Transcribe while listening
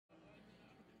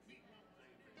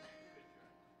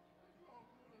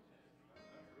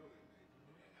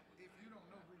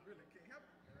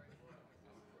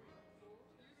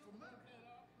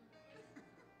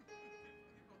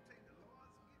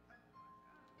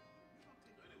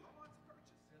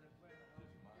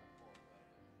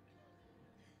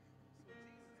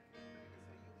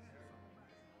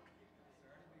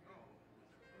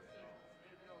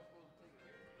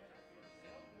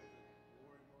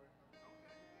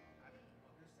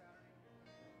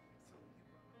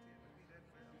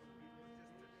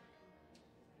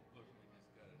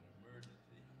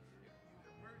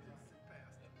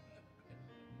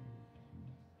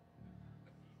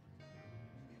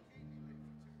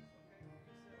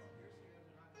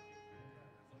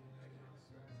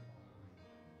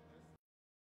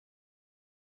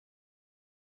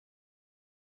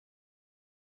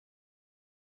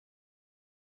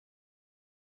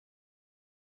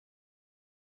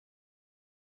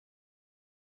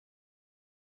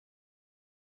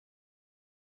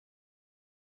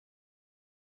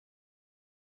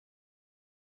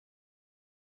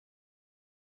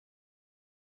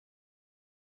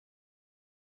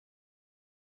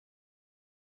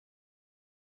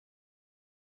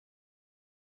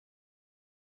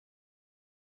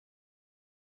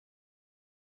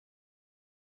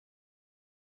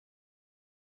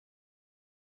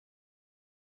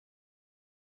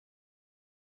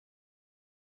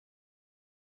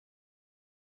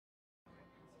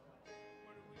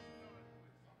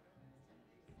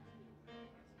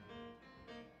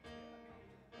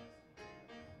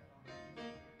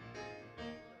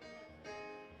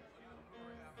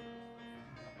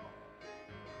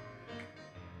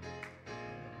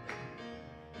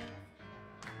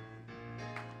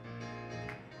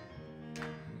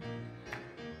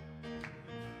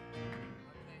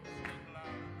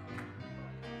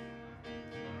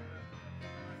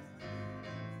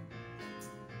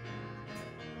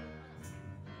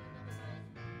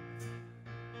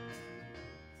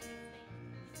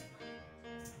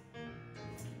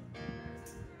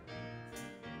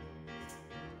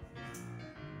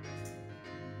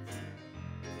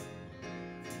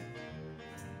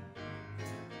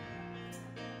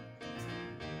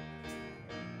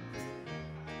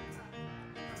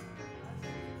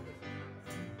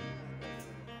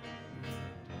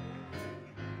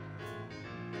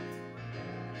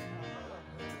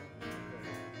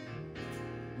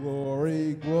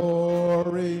Glory,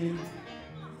 glory,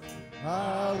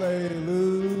 hallelujah.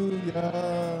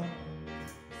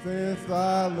 Since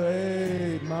I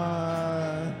laid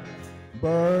my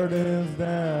burdens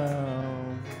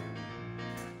down.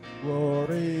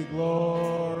 Glory,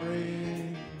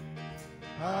 glory,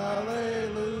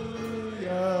 hallelujah.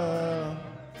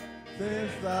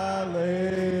 Since I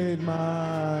laid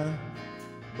my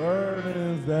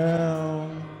burdens down.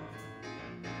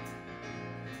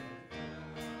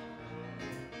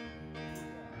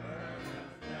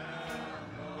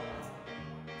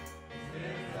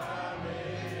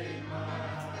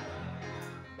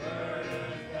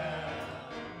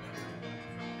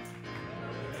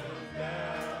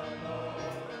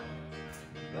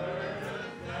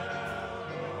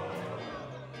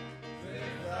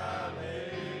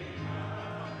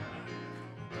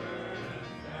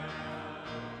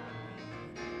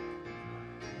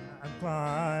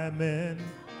 Climbing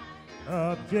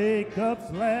up Jacob's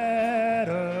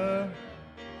ladder.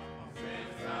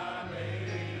 Since I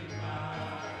laid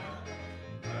my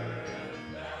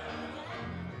burdens down.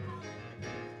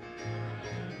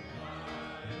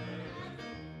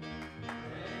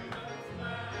 Jacob's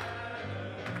ladder.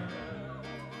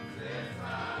 Since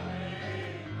I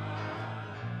laid my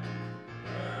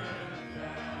burdens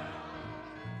down.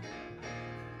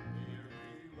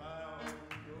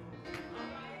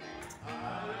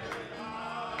 Every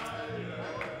round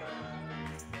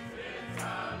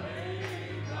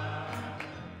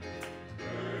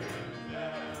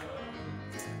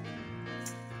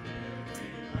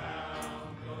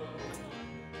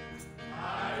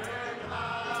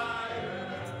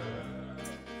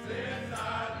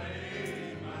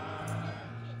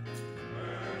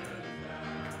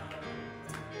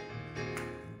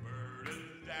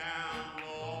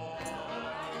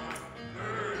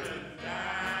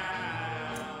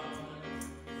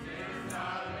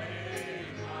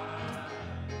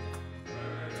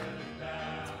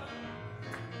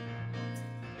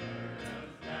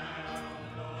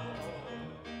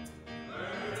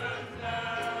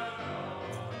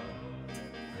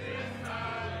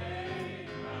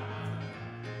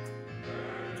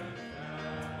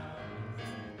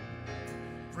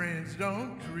Friends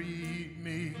don't treat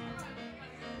me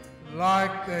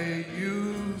like they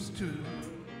used to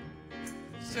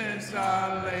since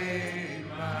I laid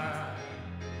my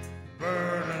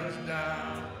burdens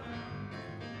down.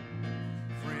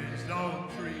 Friends don't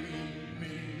treat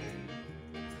me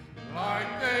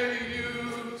like they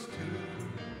used to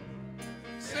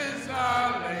since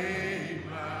I laid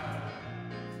my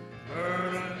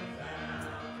burdens down.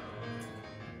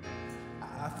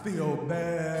 I feel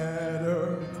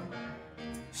better,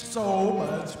 so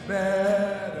much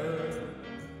better.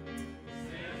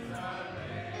 Since I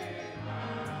laid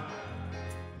my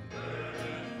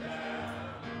burdens down.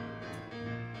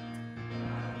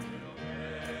 I feel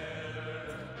better,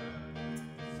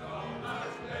 so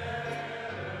much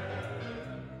better.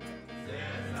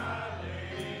 Since I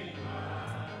laid my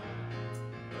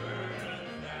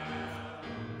burdens down.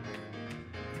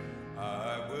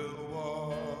 I will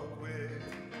walk with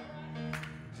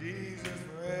Jesus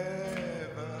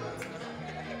forever.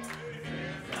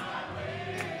 Since I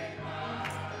laid my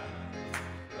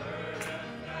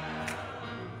burdens down.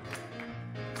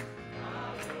 I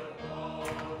will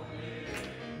walk with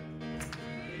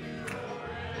Jesus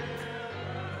forever.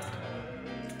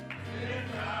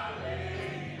 Since I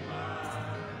laid my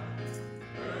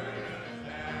burdens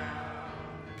down.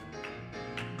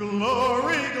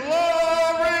 Glory,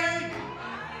 glory,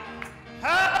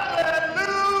 hallelujah.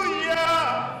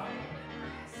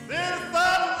 Since I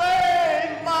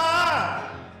laid my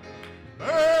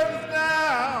burdens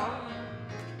down.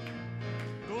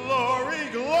 Glory,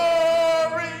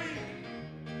 glory,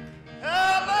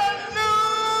 hallelujah.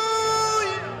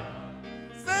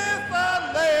 Since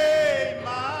I laid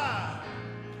my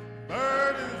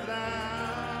burdens down.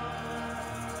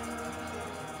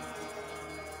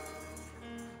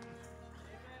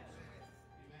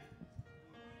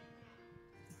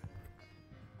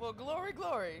 Well, glory,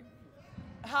 glory.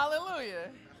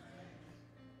 Hallelujah.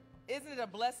 Isn't it a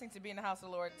blessing to be in the house of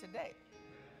the Lord today?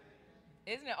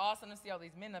 Isn't it awesome to see all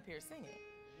these men up here singing?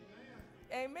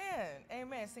 Amen.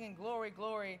 Amen. Singing glory,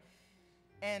 glory.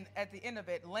 And at the end of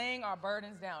it, laying our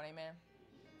burdens down. Amen.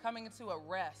 Coming into a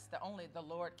rest that only the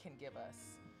Lord can give us.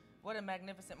 What a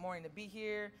magnificent morning to be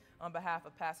here on behalf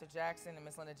of Pastor Jackson and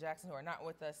Miss Linda Jackson, who are not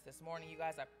with us this morning. You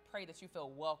guys, I pray that you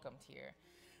feel welcomed here.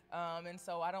 And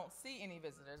so I don't see any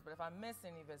visitors, but if I miss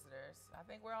any visitors, I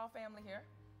think we're all family here.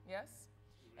 Yes?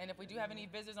 And if we do have any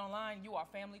visitors online, you are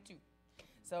family too.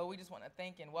 So we just want to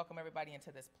thank and welcome everybody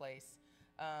into this place.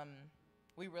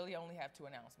 We really only have 2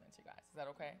 announcements, you guys. Is that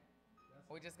okay?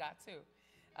 We just got 2.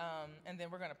 And then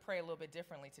we're going to pray a little bit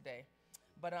differently today.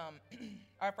 But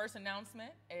our first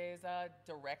announcement is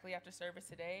directly after service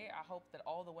today. I hope that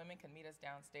all the women can meet us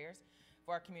downstairs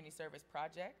for our community service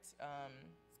project.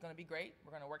 It's going to be great.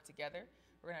 We're going to work together.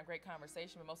 We're going to have great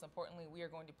conversation. But most importantly, we are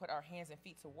going to put our hands and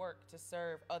feet to work to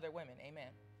serve other women. Amen.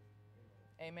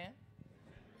 Amen.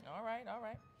 All right, all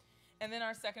right. And then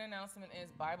our second announcement is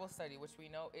Bible study, which we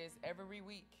know is every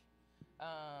week.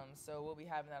 So we'll be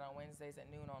having that on Wednesdays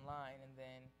at noon online, and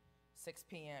then 6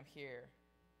 p.m. here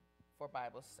for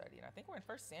Bible study. And I think we're in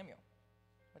 1 Samuel,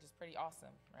 which is pretty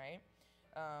awesome, right?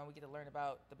 We get to learn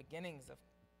about the beginnings of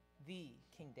the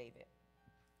King David.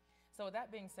 So with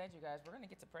that being said, you guys, we're going to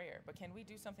get to prayer. But can we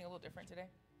do something a little different today?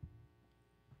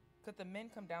 Could the men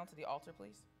come down to the altar,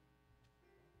 please?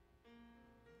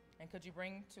 And could you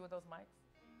bring 2 of those mics?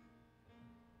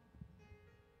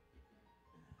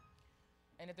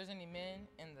 And if there's any men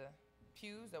in the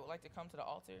pews that would like to come to the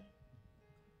altar,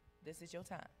 this is your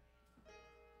time.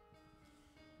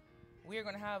 We are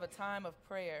going to have a time of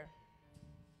prayer.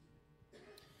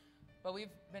 But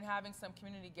we've been having some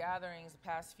community gatherings the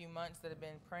past few months that have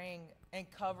been praying and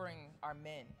covering our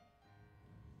men.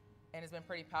 And it's been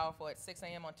pretty powerful. At 6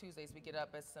 a.m. on Tuesdays, we get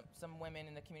up as some women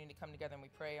in the community come together and we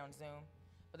pray on Zoom.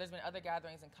 But there's been other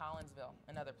gatherings in Collinsville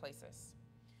and other places.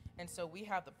 And so we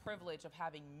have the privilege of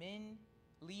having men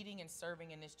leading and serving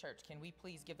in this church. Can we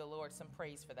please give the Lord some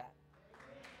praise for that?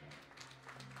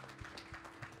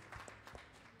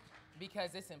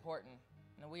 Because it's important.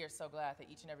 And we are so glad that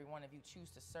each and every one of you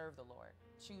choose to serve the Lord,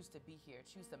 choose to be here,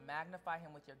 choose to magnify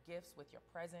him with your gifts, with your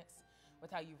presence,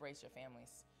 with how you've raised your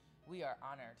families. We are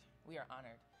honored. We are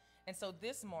honored. And so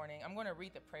this morning, I'm going to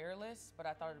read the prayer list, but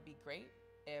I thought it would be great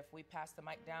if we pass the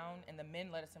mic down and the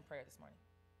men led us in prayer this morning.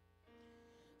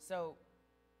 So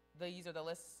these are the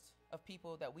lists of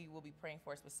people that we will be praying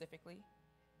for specifically.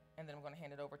 And then I'm going to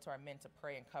hand it over to our men to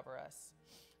pray and cover us.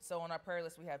 So on our prayer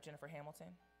list, we have Jennifer Hamilton,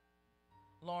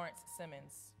 Lawrence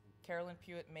Simmons, Carolyn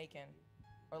Pewitt-Macon,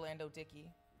 Orlando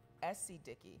Dickey, S.C.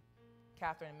 Dickey,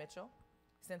 Catherine Mitchell,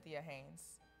 Cynthia Haynes,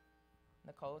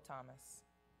 Nicole Thomas,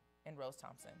 and Rose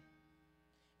Thompson.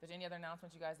 If there's any other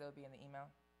announcements, you guys, that will be in the email.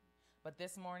 But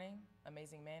this morning,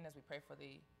 amazing men, as we pray for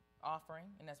the offering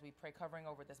and as we pray covering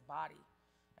over this body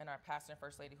and our pastor and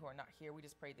first lady who are not here, we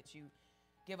just pray that you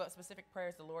give up specific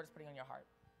prayers the Lord is putting on your heart.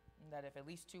 And that if at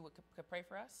least 2 could pray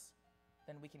for us,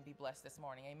 then we can be blessed this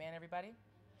morning. Amen, everybody?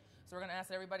 So we're going to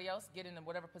ask everybody else, get in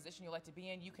whatever position you like to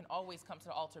be in. You can always come to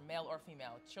the altar, male or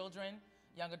female, children,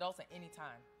 young adults, at any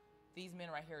time. These men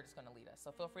right here are just going to lead us.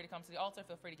 So feel free to come to the altar.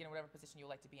 Feel free to get in whatever position you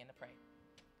would like to be in to pray.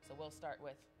 So we'll start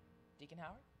with Deacon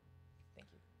Howard. Thank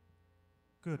you.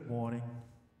 Good morning.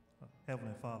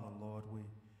 Heavenly Father, Lord, we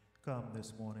come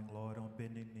this morning, Lord, on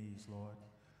bending knees, Lord.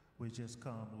 We just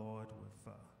come, Lord,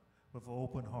 with an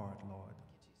open heart, Lord.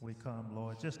 We come,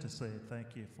 Lord, just to say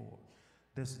thank you for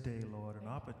this day, Lord, an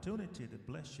opportunity to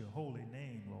bless your holy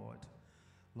name, Lord.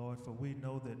 Lord, for we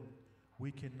know that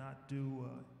we cannot do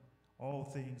all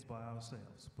things by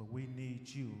ourselves, but we need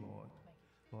you, Lord.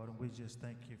 Lord, and we just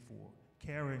thank you for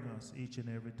carrying us each and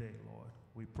every day, Lord.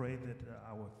 We pray that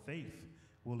our faith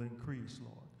will increase,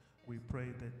 Lord. We pray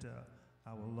that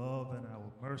our love and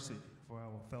our mercy for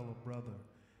our fellow brother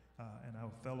and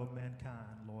our fellow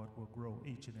mankind, Lord, will grow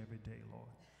each and every day, Lord.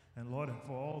 And Lord, and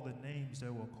for all the names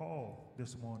that were called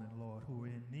this morning, Lord, who are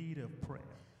in need of prayer,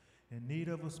 in need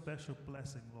of a special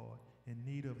blessing, Lord, in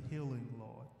need of healing,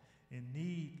 Lord, in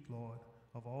need, Lord,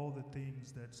 of all the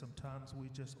things that sometimes we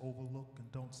just overlook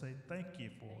and don't say thank you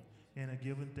for in a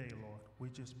given day, Lord. We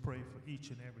just pray for each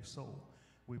and every soul.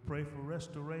 We pray for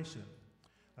restoration.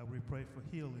 We pray for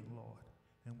healing, Lord.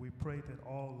 And we pray that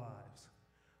all lives,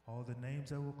 all the names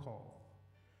that were called,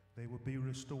 they will be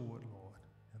restored, Lord.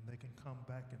 And they can come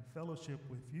back and fellowship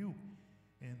with you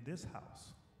in this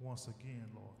house once again,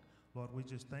 Lord. Lord, we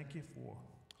just thank you for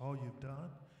all you've done.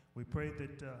 We pray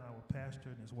that our pastor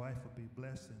and his wife will be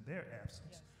blessed in their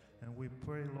absence. Yes. And we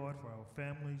pray, Lord, for our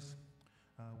families.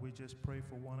 We just pray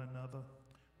for one another.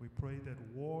 We pray that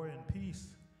war and peace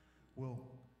will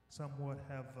somewhat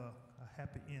have a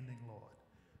happy ending, Lord.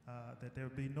 That there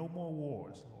be no more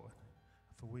wars, Lord.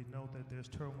 For we know that there's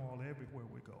turmoil everywhere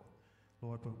we go.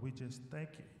 Lord, but we just thank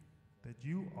you that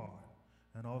you are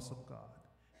an awesome God.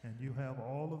 And you have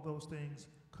all of those things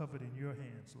covered in your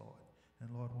hands, Lord. And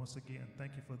Lord, once again,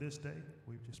 thank you for this day.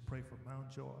 We just pray for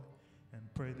Mount Joy and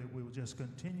pray that we will just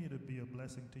continue to be a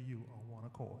blessing to you on one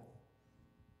accord.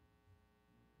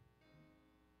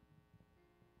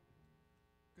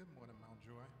 Good morning, Mount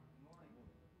Joy. Good morning.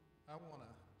 I want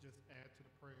to just add to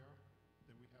the prayer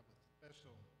that we have a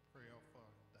special prayer for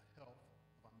the health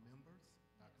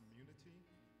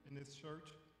in this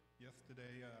church.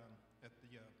 Yesterday at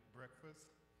the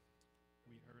breakfast,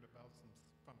 we heard about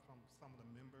from some of the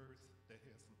members that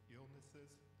had some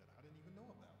illnesses that I didn't even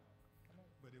know about.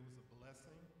 But it was a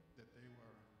blessing that they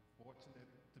were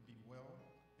fortunate to be well,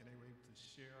 and they were able to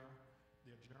share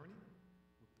their journey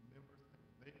with the members that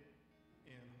were there.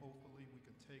 And hopefully we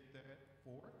can take that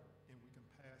forward and we can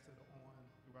pass it on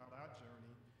throughout our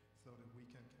journey so that we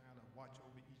can kind of watch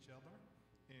over each other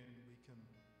and we can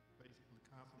basically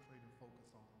concentrate and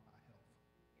focus on our health.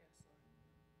 Yes, Lord.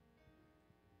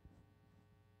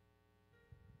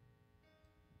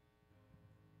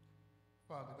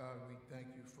 Father God, we thank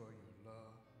you for your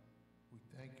love. We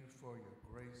thank you for your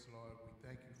grace, Lord. We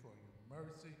thank you for your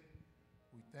mercy.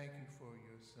 We thank you for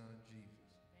your son, Jesus.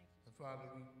 Thank you. And Father,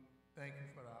 we thank you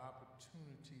for the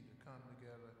opportunity to come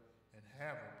together and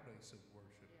have a place of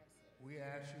worship. Yes. We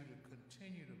ask you to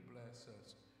continue to bless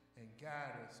us and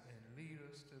guide us and lead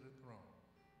us to the throne.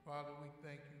 Father, we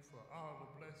thank you for all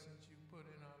the blessings you put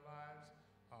in our lives,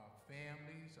 our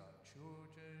families, our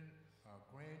children, our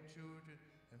grandchildren.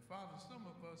 And Father, some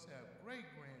of us have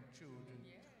great-grandchildren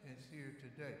is here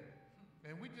today.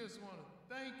 And we just want to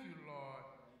thank you, Lord,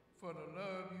 for the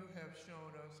love you have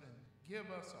shown us and give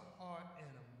us a heart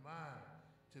and a mind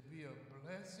to be a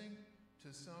blessing to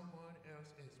someone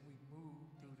else as we move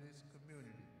through this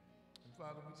community. And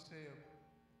Father, we say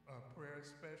a prayer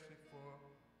especially for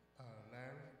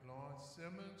Larry Lawrence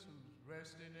Simmons, who's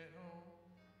resting at home.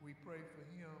 We pray for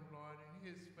him, Lord, and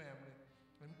his family.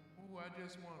 And who I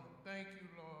just want to thank you,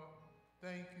 Lord.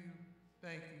 Thank you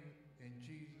in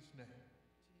Jesus' name.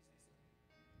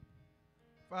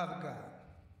 Father God,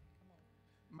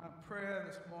 my prayer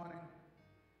this morning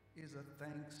is a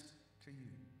thanks to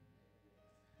you.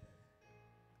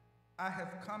 I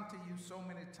have come to you so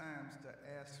many times to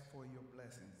ask for your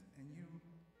blessings, and you,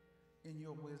 in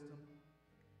your wisdom,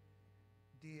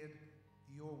 did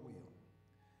your will.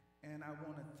 And I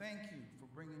want to thank you for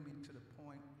bringing me to the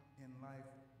point in life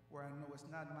where I know it's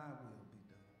not my will be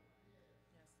done.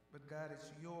 Yes. But God,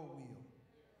 it's your will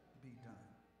be done.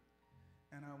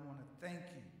 And I want to thank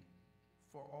you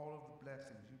for all of the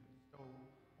blessings you bestowed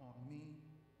on me,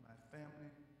 my family,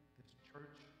 this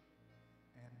church,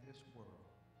 and this world.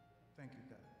 Thank you,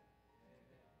 God.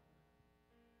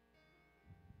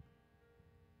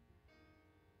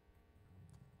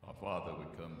 Our Father, we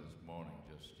come this morning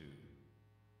just to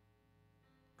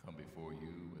come before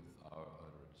you with our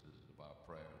utterances of our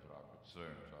prayers, our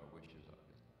concerns, our wishes, our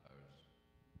desires.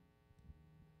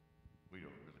 We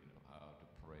don't really know how to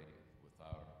pray with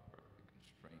our earthly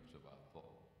constraints of our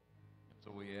thought. And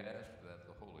so we ask that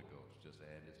the Holy Ghost just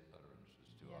add his utterances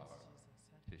to Yes, our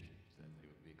Jesus. petitions, that they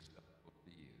would be acceptable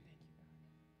to you. Thank you,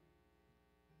 God.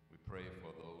 We pray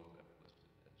for those that are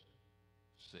listed as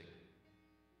sick,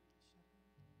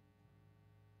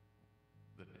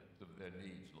 the depth of their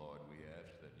needs, Lord, we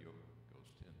ask that your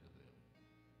Ghost tend to them.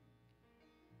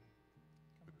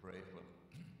 We pray for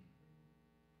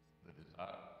the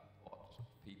desire, thoughts of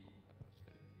people that are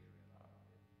sitting here in our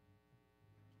midst,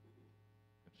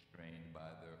 constrained by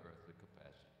their earthly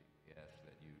capacity. We ask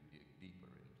that you dig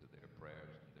deeper into their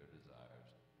prayers and their desires.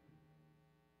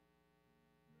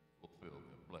 Fulfill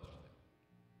them, bless them.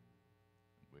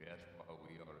 We ask while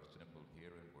we are assembled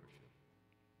here in worship,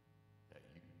 that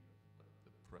you let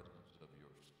the presence of your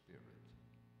Spirit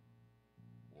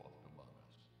walk among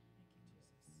us. Thank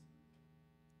you, Jesus.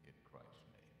 In Christ's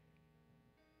name.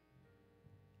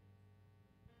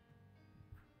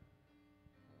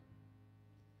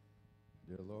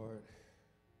 Dear Lord,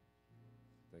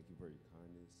 thank you for your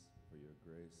kindness, for your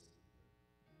grace.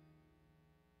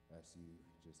 I ask you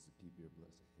just to keep your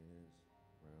blessed hands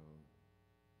around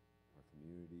our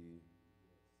community,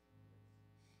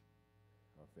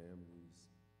 our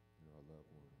families, and our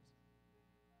loved ones.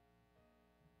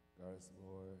 Guide us,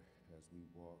 Lord, as we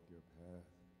walk your path,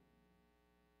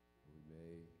 that we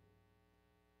may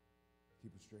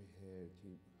keep a straight head,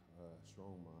 keep a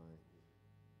strong mind,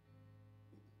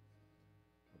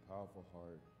 a powerful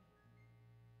heart,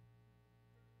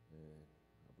 and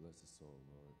a blessed soul,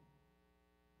 Lord.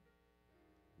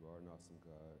 You are an awesome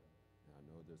God, and I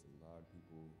know there's a lot of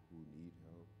people who need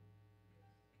help,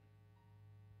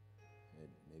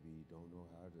 and maybe don't know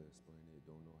how to explain it,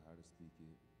 don't know how to speak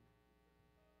it.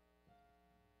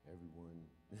 Everyone,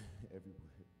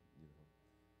 everywhere, you know,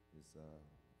 is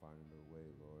finding their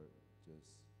way, Lord. Just,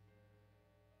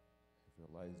 if your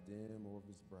light's dim or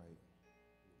if it's bright,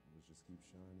 let's just keep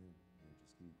shining and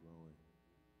just keep growing.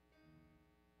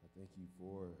 I thank you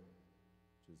for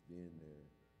just being there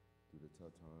through the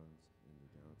tough times and the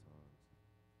down times,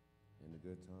 and the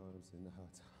good times and the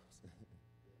hard times.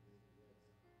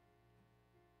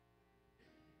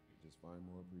 find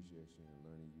more appreciation in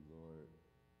learning you, Lord,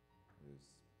 is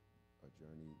a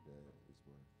journey that is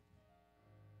worth.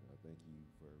 And I thank you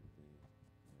for everything,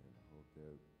 and I hope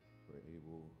that we're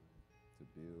able to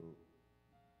build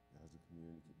as a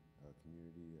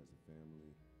community, as a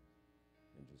family,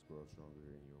 and just grow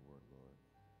stronger in your word, Lord.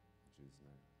 In Jesus'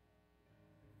 name.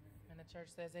 And the church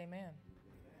says amen.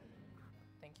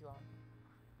 Thank you all.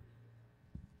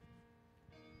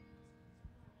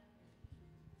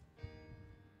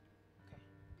 Okay.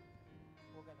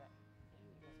 We'll get that.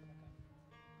 You guys go back up.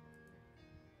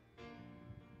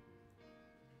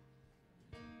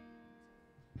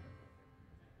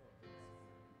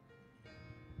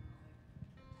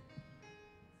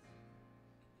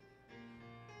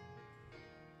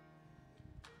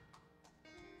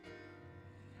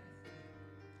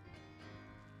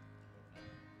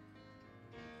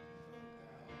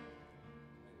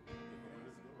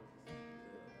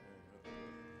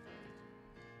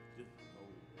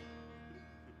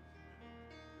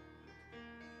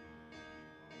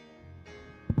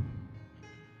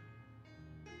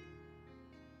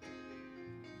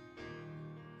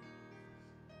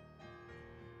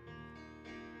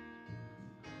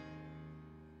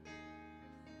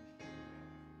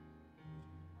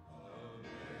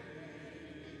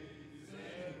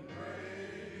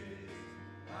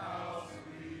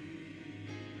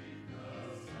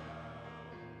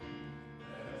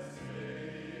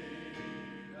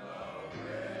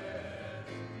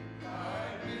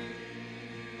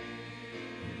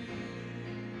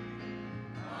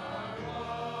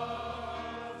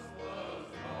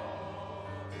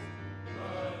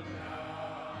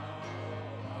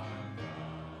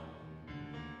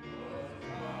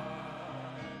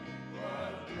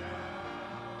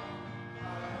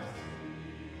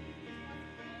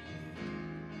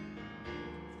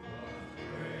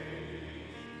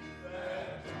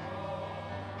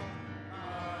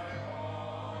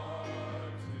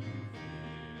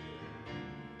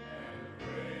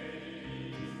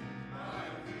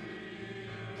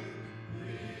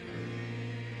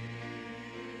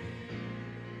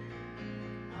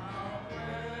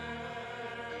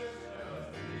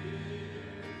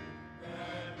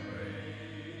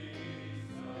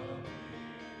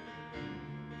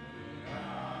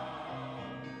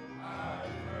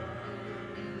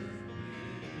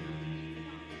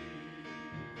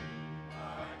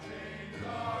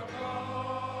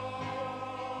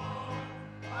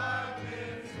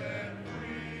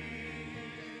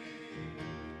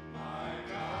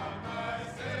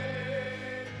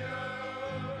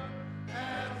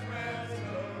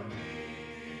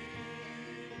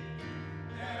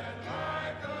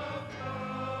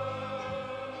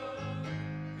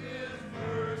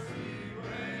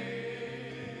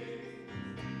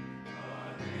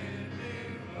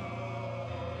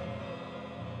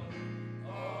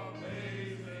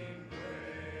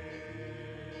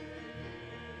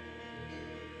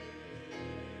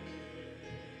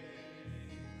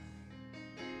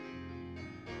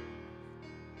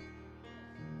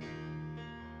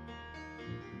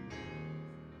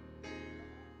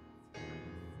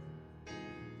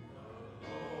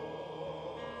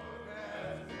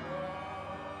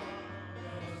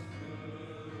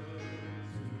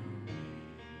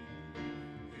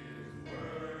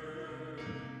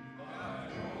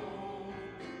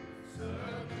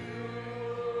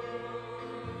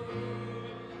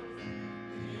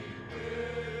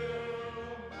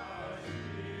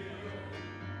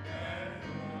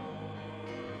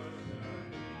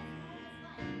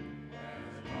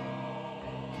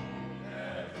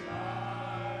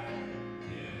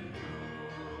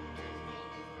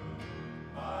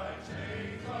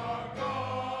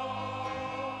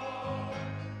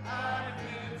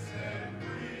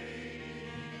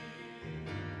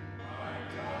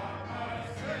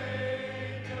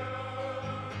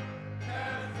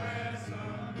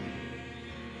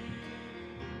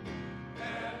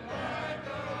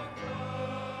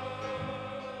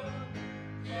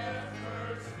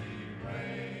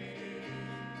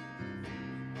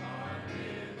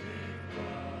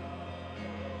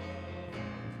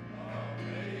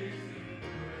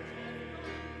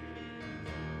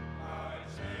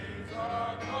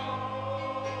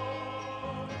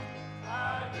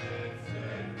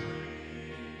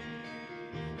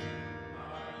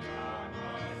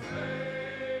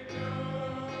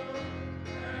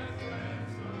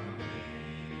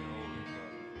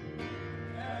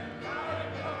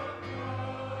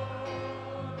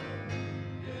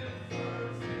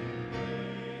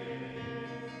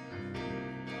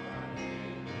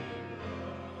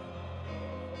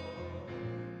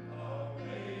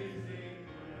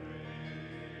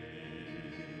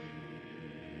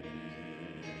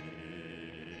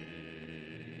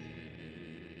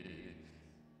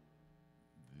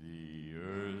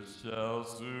 shall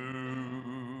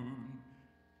soon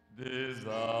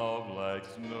dissolve like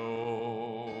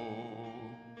snow.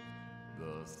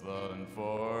 The sun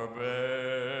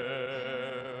forbear.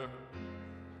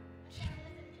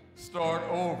 Start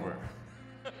over.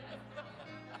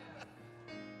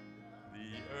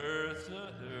 The earth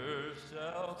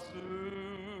shall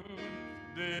soon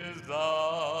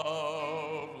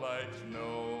dissolve like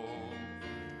snow.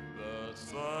 The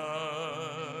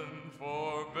sun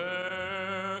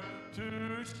forbear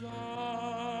to shine,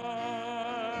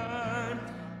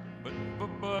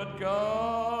 but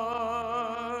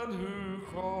God who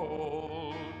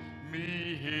called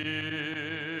me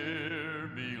here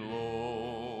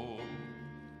below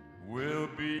will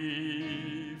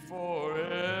be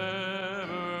forever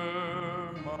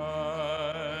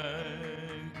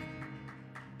mine,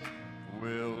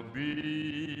 will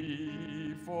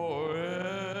be forever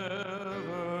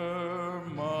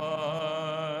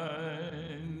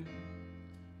mine.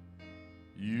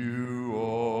 You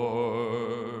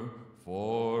are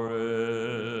forever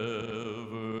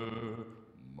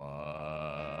mine.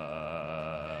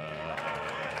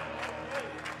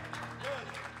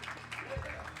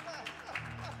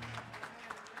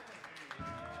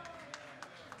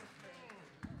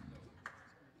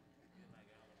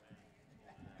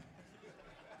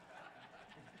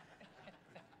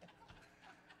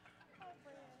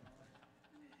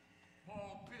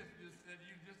 Paul Pitt just said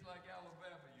you just like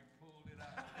Alabama, you pulled it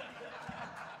out. I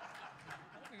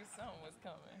knew something was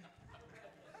coming.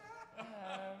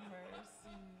 Have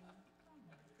mercy.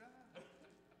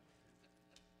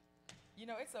 You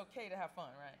know, it's okay to have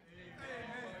fun, right?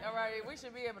 All right, we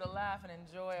should be able to laugh and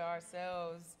enjoy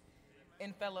ourselves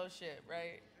in fellowship,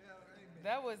 right?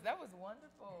 That was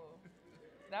wonderful.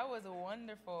 That was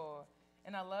wonderful.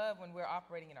 And I love when we're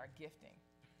operating in our gifting,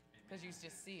 because you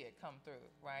just see it come through,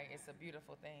 right? It's a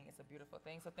beautiful thing. It's a beautiful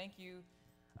thing. So thank you,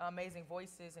 amazing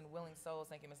voices and willing souls.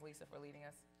 Thank you, Ms. Lisa, for leading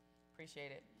us.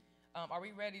 Appreciate it. Are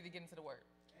we ready to get into the Word?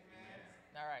 Amen.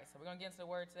 All right, so we're going to get into the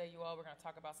Word today, you all. We're going to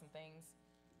talk about some things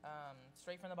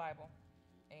straight from the Bible,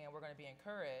 and we're going to be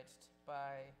encouraged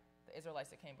by the Israelites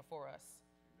that came before us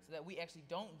so that we actually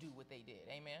don't do what they did.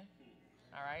 Amen?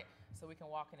 All right, so we can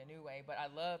walk in a new way. But I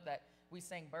love that we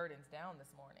sang burdens down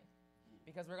this morning,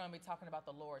 because we're going to be talking about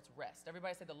the Lord's rest.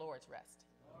 Everybody say the Lord's rest.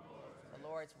 The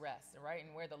Lord's rest, right?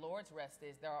 And where the Lord's rest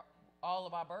is, all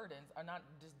of our burdens are not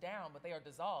just down, but they are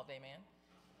dissolved, amen?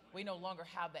 We no longer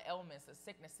have the ailments, the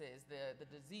sicknesses, the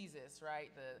diseases,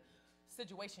 right? The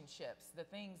situationships, the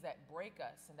things that break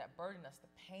us and that burden us, the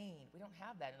pain. We don't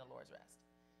have that in the Lord's rest.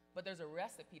 But there's a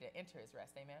recipe to enter his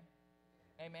rest, amen?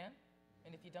 Amen?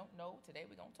 And if you don't know, today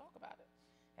we're going to talk about it.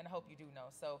 And I hope you do know.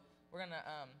 So we're going to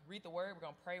read the word, we're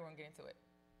going to pray, we're going to get into it.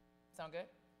 Sound good?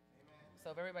 Amen.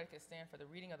 So if everybody could stand for the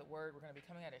reading of the word, we're going to be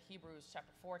coming out of Hebrews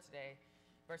chapter 4 today,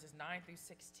 verses 9 through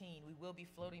 16. We will be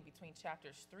floating between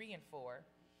chapters 3 and 4.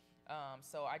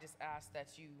 So I just ask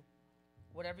that you,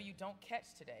 whatever you don't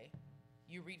catch today,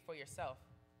 you read for yourself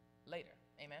later.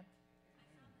 Amen?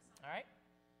 All right?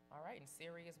 All right, and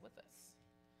Siri is with us.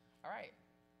 All right,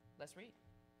 let's read.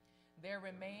 There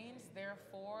remains,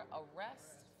 therefore, a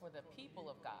rest for the people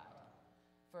of God.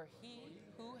 For he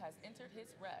who has entered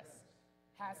his rest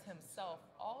has himself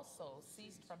also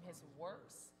ceased from his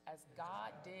works as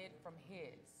God did from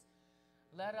his.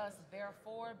 Let us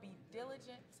therefore be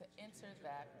diligent to enter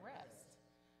that rest,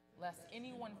 lest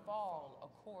anyone fall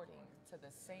according to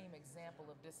the same example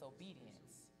of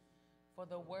disobedience. For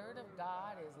the word of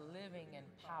God is living and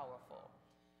powerful,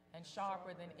 and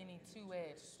sharper than any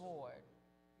two-edged sword,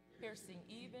 piercing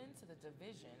even to the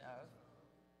division of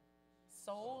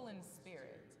soul and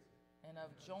spirit, and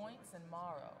of joints and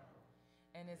marrow,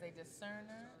 and is a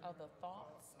discerner of the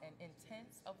thoughts and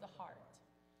intents of the heart.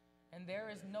 And there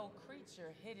is no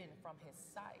creature hidden from his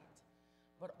sight,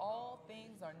 but all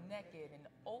things are naked and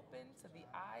open to the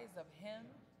eyes of him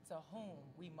to whom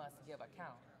we must give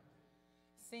account.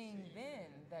 Seeing then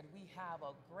that we have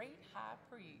a great high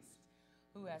priest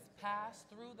who has passed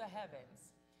through the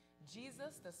heavens,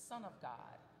 Jesus, the Son of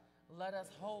God, let us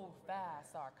hold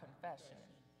fast our confession.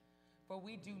 For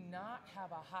we do not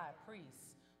have a high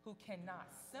priest who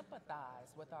cannot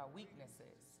sympathize with our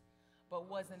weaknesses, but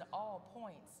was in all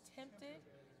points tempted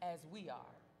as we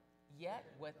are, yet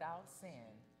without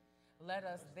sin. Let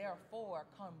us therefore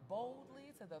come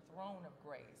boldly to the throne of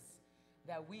grace,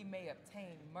 that we may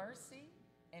obtain mercy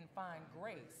and find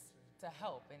grace to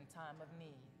help in time of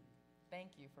need.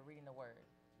 Thank you for reading the word.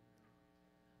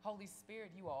 Holy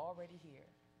Spirit, you are already here,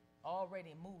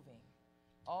 already moving,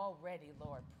 already,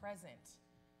 Lord, present.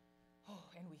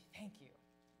 Oh, and we thank you.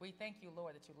 We thank you,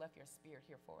 Lord, that you left your spirit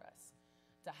here for us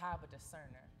to have a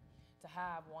discerner, to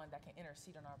have one that can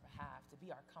intercede on our behalf, to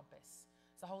be our compass.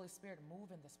 So Holy Spirit,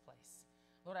 move in this place.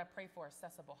 Lord, I pray for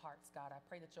accessible hearts, God. I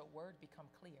pray that your word become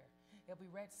clear. If we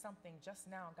read something just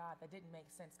now, God, that didn't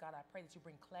make sense, God, I pray that you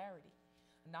bring clarity,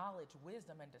 knowledge,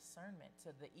 wisdom, and discernment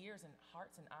to the ears and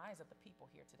hearts and eyes of the people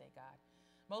here today, God.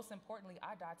 Most importantly,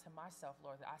 I die to myself,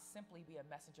 Lord, that I simply be a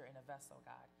messenger and a vessel,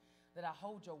 God, that I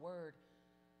hold your word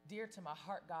dear to my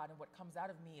heart, God, and what comes out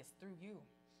of me is through you,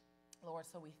 Lord.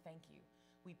 So we thank you.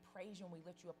 We praise you and we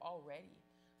lift you up already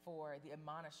for the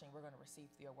admonishing we're going to receive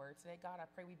through your word today, God. I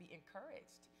pray we be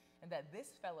encouraged and that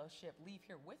this fellowship leave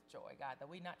here with joy, God, that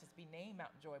we not just be named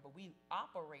Mount Joy, but we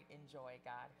operate in joy,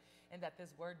 God, and that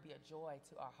this word be a joy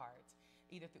to our hearts,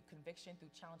 either through conviction,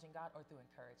 through challenging, God, or through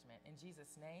encouragement. In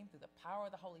Jesus' name, through the power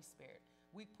of the Holy Spirit,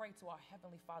 we pray to our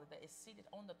Heavenly Father that is seated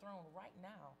on the throne right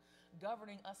now,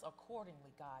 governing us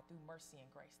accordingly, God, through mercy and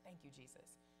grace. Thank you,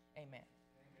 Jesus. Amen.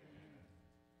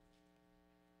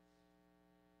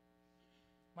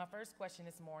 My first question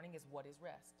this morning is, what is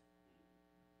rest?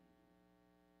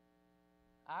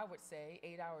 I would say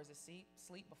 8 hours of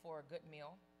sleep before a good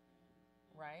meal,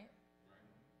 right?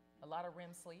 A lot of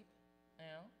REM sleep, you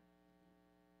know?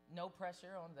 No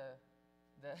pressure on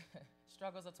the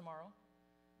struggles of tomorrow,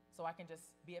 so I can just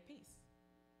be at peace.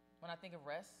 When I think of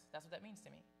rest, that's what that means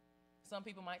to me. Some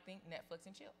people might think Netflix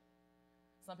and chill.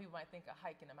 Some people might think a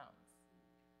hike in the mountains.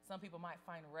 Some people might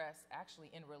find rest actually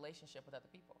in relationship with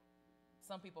other people.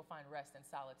 Some people find rest in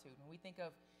solitude. When we think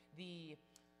of the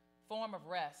form of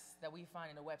rest that we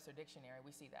find in the Webster Dictionary,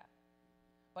 we see that.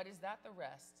 But is that the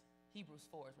rest Hebrews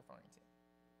 4 is referring to?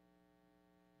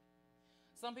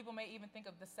 Some people may even think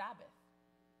of the Sabbath.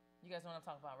 You guys know what I'm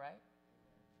talking about, right?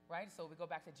 Right? So we go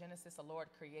back to Genesis. The Lord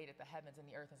created the heavens and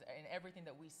the earth and everything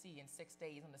that we see in 6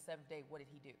 days. On the seventh day, what did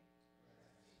he do?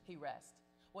 He rested.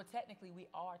 Well, technically, we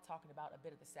are talking about a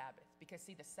bit of the Sabbath because,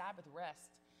 see, the Sabbath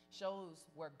rest shows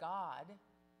where God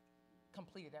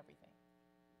completed everything.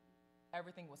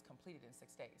 Everything was completed in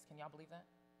 6 days. Can y'all believe that?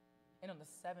 And on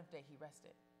the seventh day, he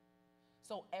rested.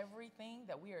 So everything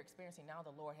that we are experiencing now,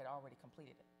 the Lord had already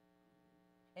completed it.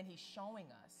 And he's showing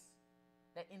us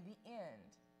that in the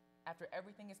end, after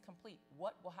everything is complete,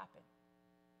 what will happen?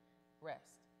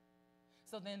 Rest.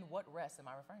 So then what rest am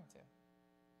I referring to?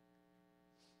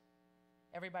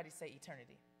 Everybody say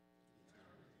eternity.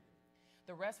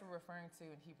 The rest we're referring to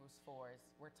in Hebrews 4 is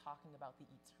we're talking about the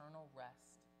eternal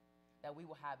rest that we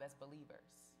will have as believers,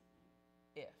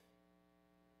 if.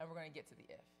 And we're going to get to the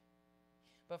if.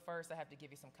 But first, I have to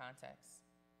give you some context.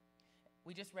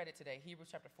 We just read it today, Hebrews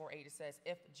chapter 4:8. It says,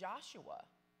 if Joshua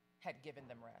had given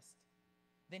them rest,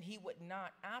 then he would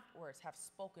not afterwards have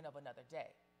spoken of another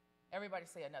day. Everybody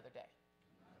say another day.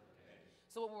 Another day.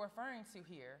 So what we're referring to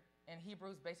here in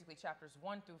Hebrews, basically chapters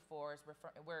 1 through 4, is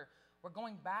we're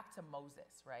going back to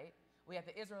Moses, right? We have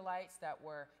the Israelites that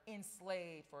were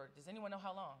enslaved for, does anyone know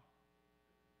how long?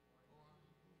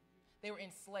 They were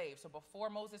enslaved. So before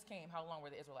Moses came, how long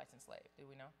were the Israelites enslaved? Do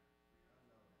we know?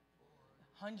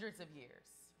 Hundreds of years,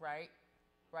 right?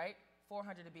 Right?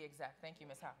 400 to be exact. Thank you,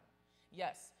 Ms. Howe.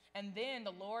 Yes. And then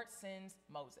the Lord sends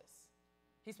Moses.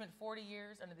 He spent 40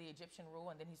 years under the Egyptian rule,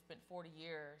 and then he spent 40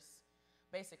 years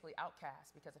basically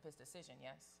outcast because of his decision,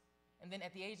 yes? And then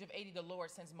at the age of 80, the Lord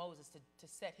sends Moses to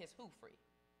set his who free?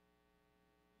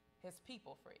 His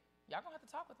people free. Y'all gonna have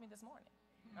to talk with me this morning,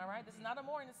 all right? This is not a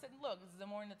morning to sit and look. This is a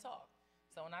morning to talk.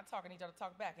 So when I talk, I need y'all to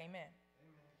talk back, amen.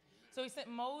 So he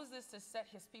sent Moses to set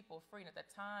his people free. And at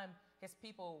that time, his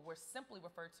people were simply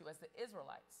referred to as the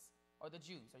Israelites or the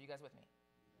Jews. Are you guys with me?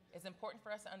 It's important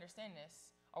for us to understand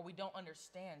this, or we don't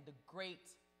understand the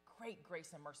great, great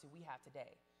grace and mercy we have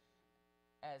today.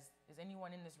 Is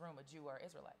anyone in this room a Jew or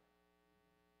Israelite?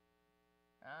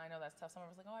 I know that's tough. Some of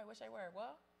us are like, oh, I wish I were.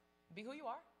 Well, be who you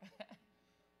are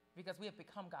because we have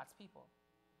become God's people.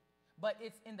 But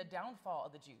it's in the downfall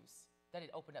of the Jews that it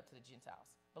opened up to the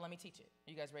Gentiles. But let me teach it.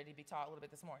 Are you guys ready to be taught a little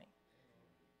bit this morning?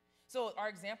 So our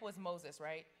example is Moses,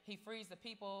 right? He frees the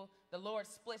people. The Lord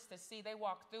splits the sea. They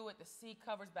walk through it. The sea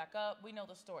covers back up. We know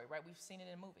the story, right? We've seen it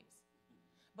in movies.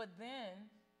 But then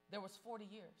there was 40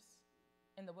 years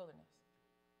in the wilderness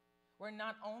where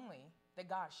not only did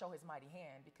God show his mighty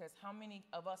hand, because how many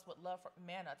of us would love for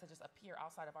manna to just appear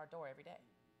outside of our door every day?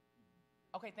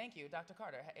 Okay, thank you, Dr.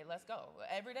 Carter. Hey, let's go.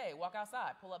 Every day, walk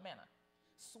outside, pull up manna.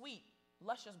 Sweet,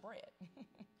 luscious bread.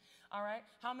 All right?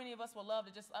 How many of us would love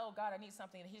to just, oh, God, I need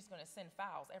something, and he's going to send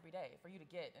fowls every day for you to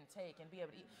get and take and be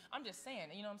able to eat? I'm just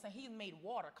saying, you know what I'm saying? He made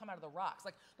water come out of the rocks.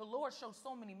 Like, the Lord showed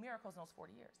so many miracles in those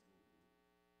 40 years.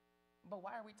 But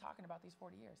why are we talking about these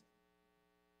 40 years?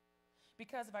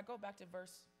 Because if I go back to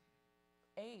verse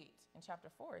 8 in chapter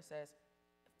 4, it says,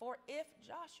 for if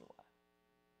Joshua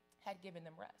had given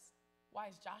them rest. Why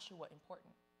is Joshua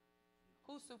important?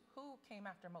 Who came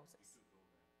after Moses?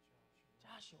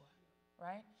 Joshua,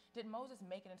 right? Did Moses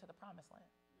make it into the promised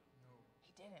land? No.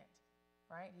 He didn't,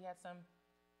 right?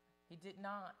 He did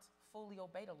not fully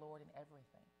obey the Lord in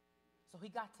everything. So he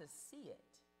got to see it,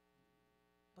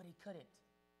 but he couldn't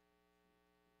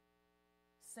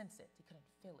sense it. He couldn't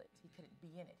feel it. He couldn't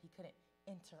be in it. He couldn't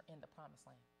enter in the promised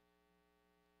land.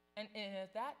 And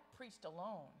if that preached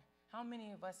alone, how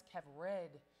many of us have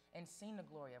read and seen the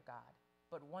glory of God,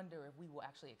 but wonder if we will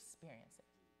actually experience it?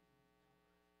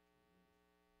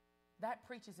 That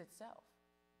preaches itself.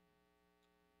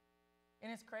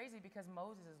 And it's crazy because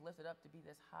Moses is lifted up to be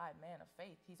this high man of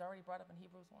faith. He's already brought up in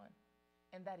Hebrews 1,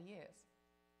 and that he is.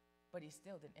 But he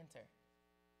still didn't enter.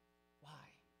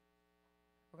 Why?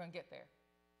 We're going to get there.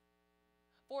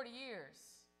 40 years,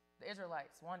 the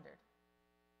Israelites wandered.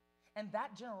 And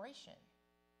that generation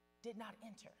did not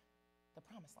enter the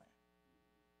promised land.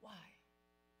 Why?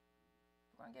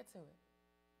 We're going to get to it.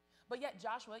 But yet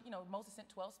Joshua, Moses sent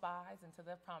 12 spies into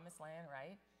the promised land,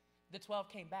 right? The 12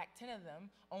 came back. 10 of them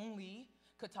only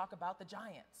could talk about the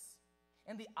giants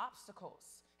and the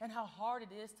obstacles and how hard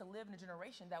it is to live in the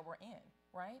generation that we're in,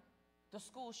 right? The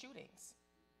school shootings,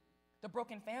 the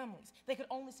broken families. They could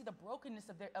only see the brokenness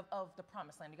of the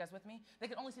promised land. You guys with me? They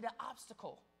could only see the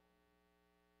obstacle.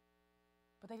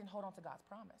 But they didn't hold on to God's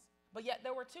promise. But yet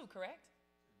there were two, correct?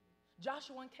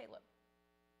 Joshua and Caleb.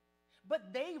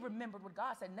 But they remembered what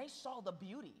God said, and they saw the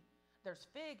beauty. There's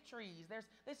fig trees.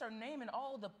 They start naming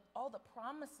all the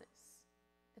promises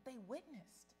that they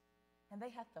witnessed. And they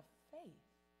had the faith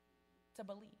to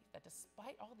believe that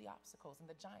despite all the obstacles and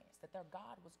the giants, that their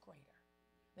God was greater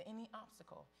than any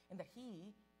obstacle, and that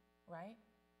he, right,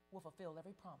 will fulfill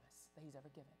every promise that he's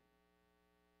ever given.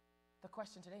 The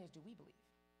question today is, do we believe?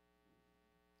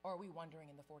 Or are we wondering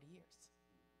in the 40 years?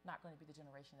 Not going to be the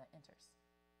generation that enters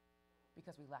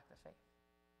because we lack the faith.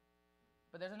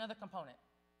 But there's another component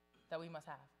that we must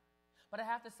have. But I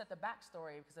have to set the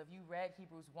backstory, because if you read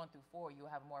Hebrews 1 through 4, you'll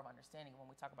have more of an understanding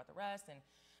when we talk about the rest and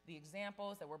the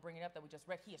examples that we're bringing up that we just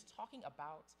read. He is talking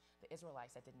about the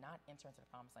Israelites that did not enter into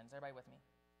the promised land. Is everybody with me?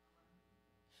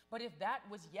 But if that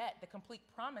was yet the complete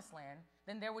promised land,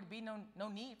 then there would be no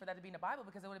need for that to be in the Bible,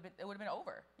 because it would have been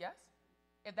over, yes?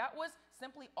 If that was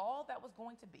simply all that was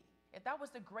going to be, if that was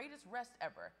the greatest rest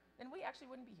ever, then we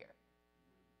actually wouldn't be here.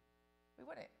 We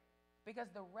wouldn't,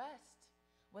 because the rest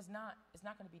is not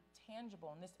going to be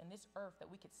tangible in this earth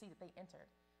that we could see that they entered.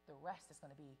 The rest is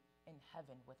going to be in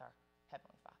heaven with our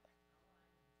Heavenly Father.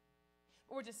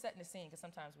 But we're just setting the scene, because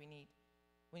sometimes we need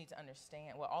to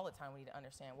understand, well, all the time we need to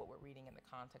understand what we're reading in the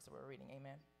context that we're reading,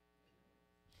 amen?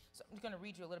 So I'm just going to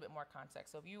read you a little bit more context.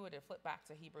 So if you were to flip back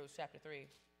to Hebrews chapter 3,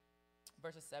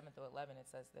 verses 7 through 11, it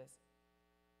says this.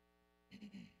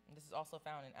 And this is also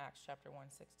found in Acts chapter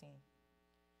 1:16.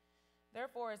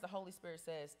 Therefore, as the Holy Spirit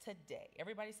says, today,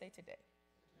 everybody say today.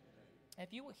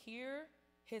 If you will hear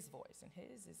his voice, and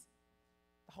his is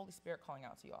the Holy Spirit calling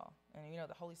out to you all. And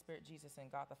the Holy Spirit, Jesus, and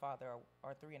God the Father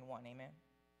are three in one, amen?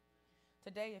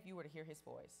 Today, if you were to hear his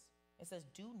voice, it says,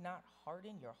 do not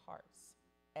harden your hearts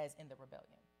as in the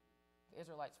rebellion. The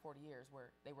Israelites, 40 years,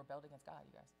 they rebelled against God,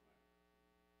 you guys.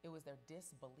 It was their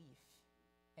disbelief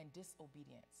and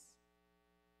disobedience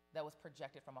that was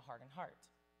projected from a hardened heart.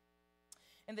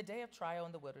 In the day of trial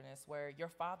in the wilderness, where your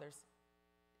fathers,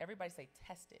 everybody say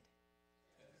tested.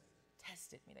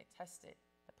 Tested me. They tested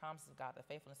the promises of God, the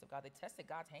faithfulness of God. They tested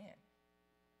God's hand,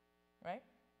 right?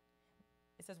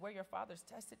 It says, where your fathers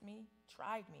tested me,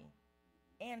 tried me,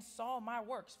 and saw my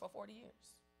works for 40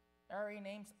 years. I already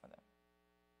named some of them.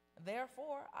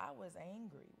 Therefore, I was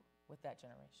angry with that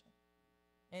generation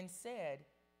and said,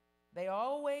 they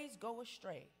always go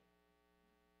astray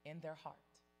in their heart,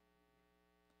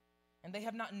 and they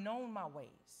have not known my ways.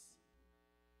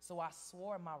 So I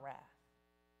swore in my wrath,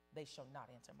 they shall not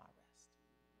enter my rest.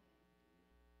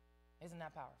 Isn't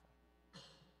that powerful?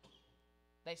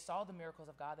 They saw the miracles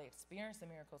of God. They experienced the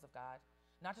miracles of God,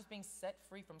 not just being set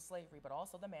free from slavery, but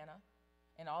also the manna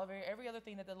and every other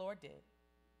thing that the Lord did.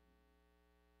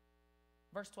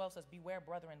 Verse 12 says, beware,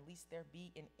 brethren, lest there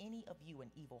be in any of you an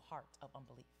evil heart of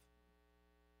unbelief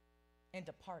and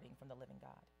departing from the living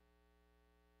God.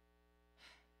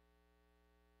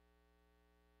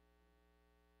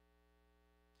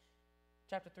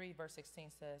 Chapter 3, verse 16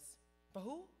 says, for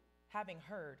who, having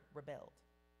heard, rebelled?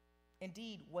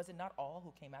 Indeed, was it not all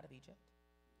who came out of Egypt,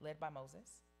 led by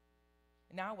Moses?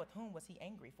 Now with whom was he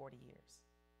angry 40 years?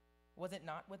 Was it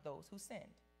not with those who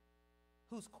sinned,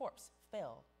 whose corpse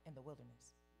fell in the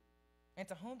wilderness? And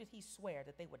to whom did he swear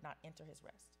that they would not enter his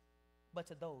rest, but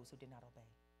to those who did not obey?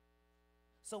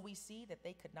 So we see that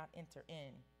they could not enter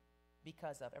in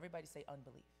because of, everybody say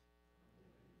unbelief.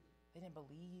 They didn't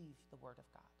believe the word of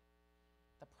God,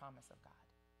 the promise of God.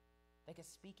 They could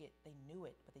speak it, they knew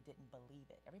it, but they didn't believe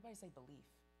it. Everybody say belief.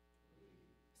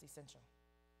 It's essential.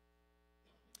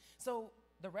 So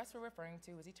the rest we're referring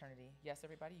to is eternity. Yes,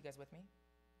 everybody, you guys with me?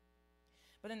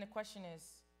 But then the question is,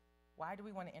 why do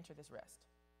we want to enter this rest?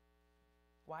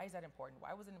 Why is that important?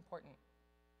 Why was it important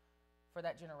for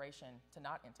that generation to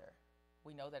not enter?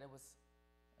 We know that it was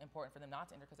important for them not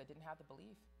to enter because they didn't have the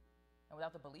belief. And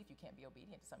without the belief, you can't be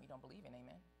obedient to something you don't believe in,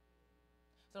 amen?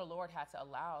 So the Lord had to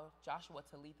allow Joshua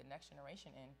to lead the next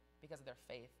generation in because of their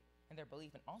faith and their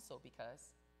belief, and also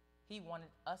because he wanted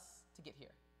us to get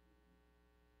here.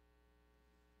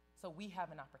 So we have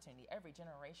an opportunity. Every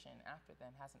generation after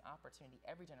them has an opportunity.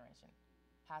 Every generation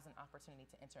has an opportunity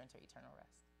to enter into eternal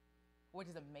rest, which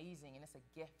is amazing, and it's a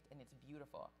gift, and it's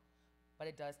beautiful. But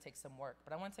it does take some work.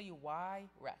 But I want to tell you why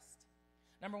rest.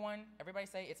 Number one, everybody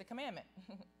say it's a commandment.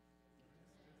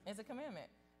 It's a commandment.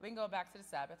 We can go back to the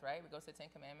Sabbath, right? We go to the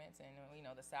 10 Commandments, and we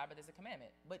know the Sabbath is a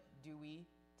commandment. But do we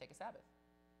take a Sabbath?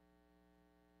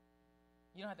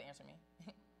 You don't have to answer me,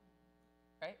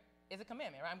 right? It's a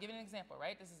commandment, right? I'm giving an example,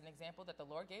 right? This is an example that the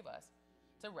Lord gave us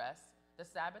to rest. The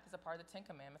Sabbath is a part of the 10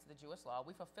 Commandments of the Jewish law.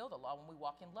 We fulfill the law when we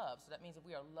walk in love. So that means if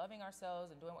we are loving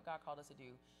ourselves and doing what God called us to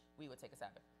do, we would take a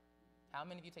Sabbath. How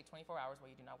many of you take 24 hours where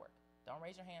you do not work? Don't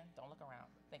raise your hand. Don't look around.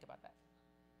 Think about that.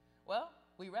 Well,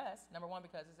 we rest, number one,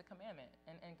 because it's a commandment.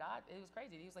 And God, it was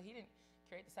crazy. He was like, he didn't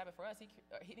create the Sabbath for us. He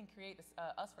didn't create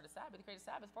us for the Sabbath. He created the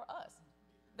Sabbath for us.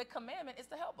 The commandment is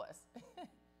to help us.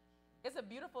 It's a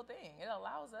beautiful thing. It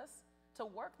allows us to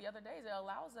work the other days. It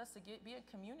allows us to be in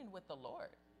communion with the Lord.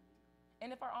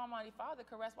 And if our Almighty Father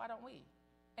could rest, why don't we?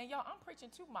 And y'all, I'm preaching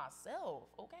to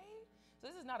myself, okay? So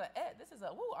this is not this is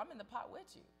I'm in the pot with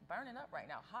you, burning up right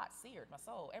now, hot, seared, my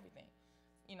soul, everything.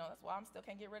 You know, that's why I still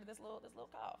can't get rid of this little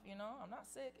cough, you know? I'm not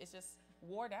sick. It's just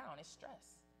wore down. It's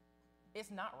stress.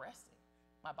 It's not resting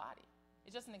my body.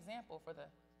 It's just an example of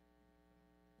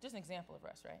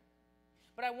rest, right?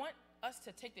 But I want us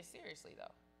to take this seriously,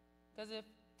 though. Because if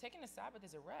taking the Sabbath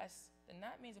is a rest, then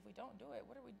that means if we don't do it,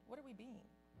 what are we being?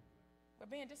 We're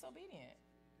being disobedient.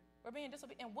 We're being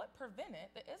disobedient. And what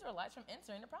prevented the Israelites from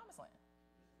entering the promised land?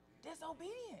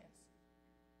 Disobedience.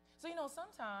 So, you know,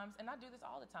 sometimes, and I do this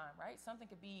all the time, right? Something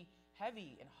could be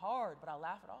heavy and hard, but I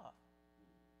laugh it off.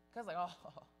 Because like,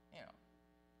 you know.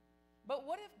 But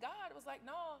what if God was like,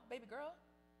 no, baby girl,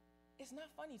 it's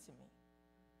not funny to me.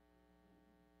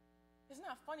 It's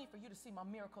not funny for you to see my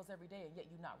miracles every day and yet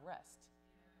you not rest.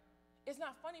 It's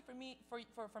not funny for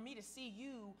me to see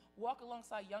you walk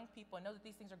alongside young people and know that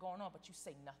these things are going on, but you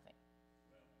say nothing.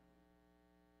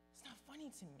 It's not funny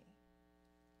to me.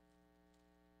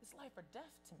 It's life or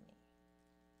death to me.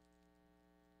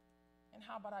 And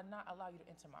how about I not allow you to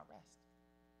enter my rest,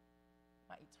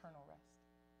 my eternal rest?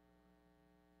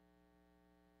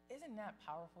 Isn't that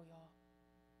powerful, y'all?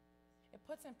 It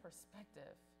puts in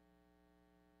perspective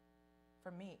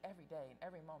for me every day and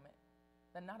every moment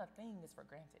that not a thing is for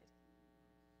granted.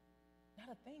 Not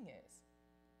a thing is.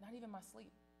 Not even my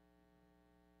sleep.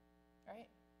 Right?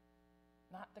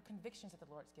 Not the convictions that the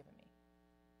Lord's given me.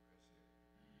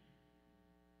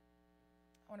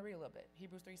 I want to read a little bit.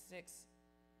 Hebrews 3:6,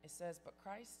 it says, but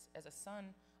Christ as a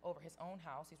son over his own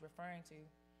house, he's referring to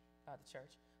the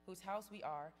church, whose house we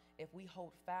are, if we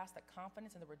hold fast the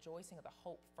confidence and the rejoicing of the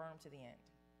hope firm to the end.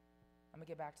 I'm going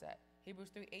to get back to that. Hebrews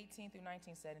 3:18 through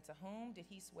 19 said, and to whom did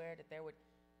he swear that they would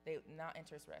not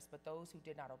enter his rest, but those who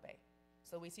did not obey?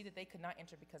 So we see that they could not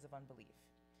enter because of unbelief.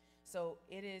 So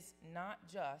it is not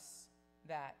just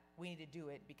that we need to do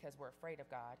it because we're afraid of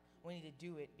God. We need to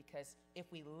do it because if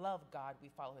we love God, we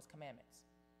follow his commandments.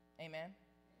 Amen?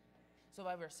 So if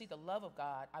I receive the love of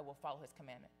God, I will follow his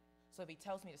commandment. So if he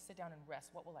tells me to sit down and rest,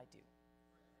 what will I do?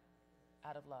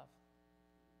 Out of love.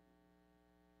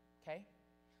 Okay?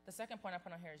 The second point I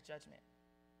put on here is judgment.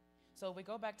 So if we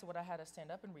go back to what I had us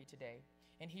stand up and read today,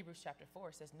 in Hebrews chapter 4,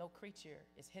 it says, no creature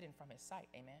is hidden from his sight.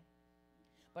 Amen?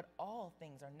 But all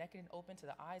things are naked and open to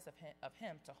the eyes of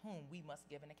him to whom we must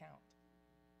give an account.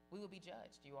 We will be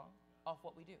judged, you all, off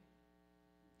what we do.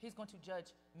 He's going to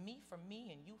judge me for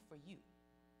me and you for you.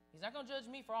 He's not going to judge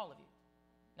me for all of you.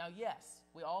 Now, yes,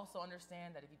 we also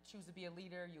understand that if you choose to be a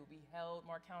leader, you'll be held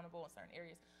more accountable in certain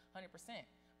areas, 100%.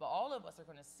 But all of us are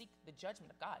going to seek the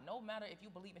judgment of God, no matter if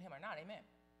you believe in him or not. Amen.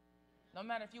 No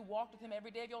matter if you walked with him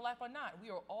every day of your life or not. We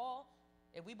are all,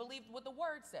 if we believe what the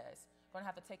word says, going to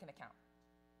have to take an account.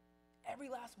 Every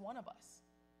last one of us.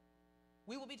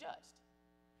 We will be judged.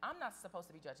 I'm not supposed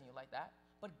to be judging you like that,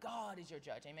 but God is your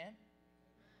judge. Amen.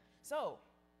 So,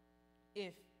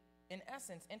 if, in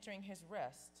essence, entering his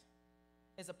rest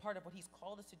is a part of what he's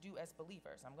called us to do as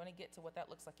believers. I'm going to get to what that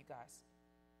looks like, you guys.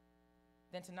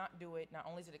 Then to not do it, not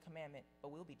only is it a commandment,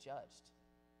 but we'll be judged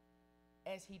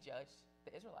as he judged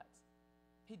the Israelites.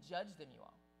 He judged them, you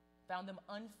all, found them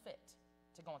unfit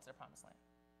to go into the promised land,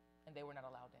 and they were not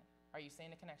allowed in. Are you seeing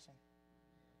the connection?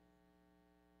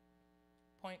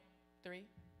 Point 3,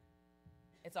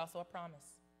 it's also a promise.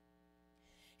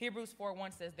 Hebrews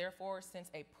 4:1 says, therefore, since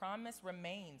a promise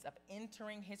remains of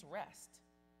entering his rest,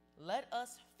 let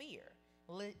us fear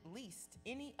lest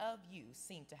any of you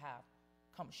seem to have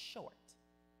come short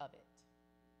of it.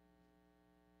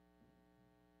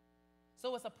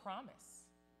 So it's a promise.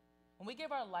 When we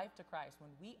give our life to Christ,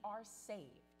 when we are saved,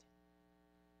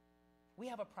 we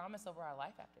have a promise over our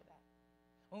life after that.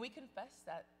 When we confess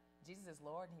that Jesus is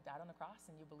Lord and he died on the cross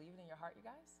and you believe it in your heart, you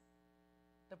guys,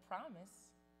 the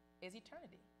promise is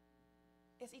eternity.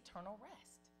 It's eternal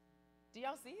rest. Do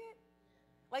y'all see it?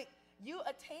 Like, you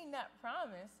attain that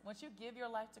promise once you give your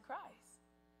life to Christ.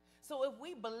 So if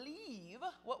we believe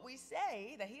what we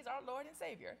say, that he's our Lord and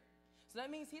Savior, so that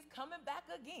means he's coming back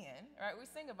again, right? We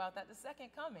sing about that, the second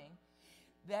coming,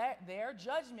 that their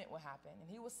judgment will happen, and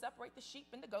he will separate the sheep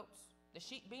and the goats, the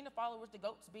sheep being the followers, the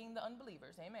goats being the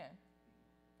unbelievers, amen?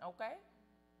 Okay?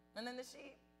 And then the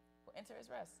sheep will enter his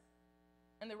rest.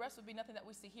 And the rest would be nothing that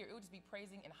we see here. It would just be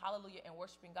praising and hallelujah and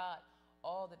worshiping God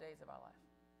all the days of our life,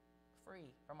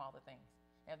 free from all the things.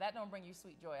 And if that don't bring you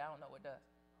sweet joy, I don't know what does.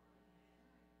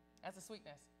 That's a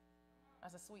sweetness.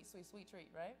 That's a sweet, sweet, sweet treat,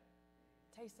 right?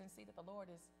 Taste and see that the Lord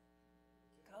is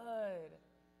good.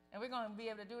 And we're going to be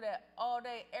able to do that all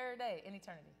day, every day, in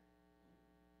eternity.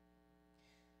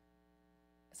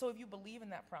 So if you believe in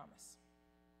that promise,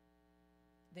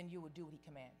 then you will do what he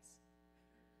commands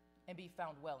and be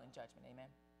found well in judgment, amen?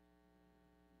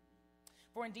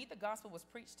 For indeed the gospel was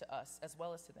preached to us as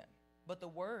well as to them, but the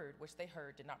word which they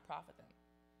heard did not profit them,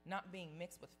 not being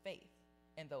mixed with faith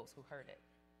in those who heard it.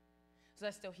 So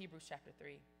that's still Hebrews chapter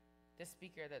 3. This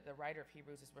speaker, the writer of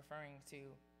Hebrews, is referring to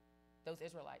those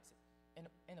Israelites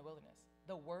in the wilderness.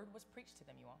 The word was preached to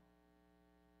them, you all,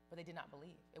 but they did not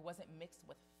believe. It wasn't mixed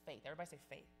with faith. Everybody say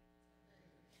faith.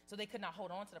 So they could not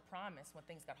hold on to the promise when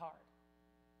things got hard,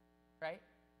 right?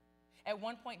 At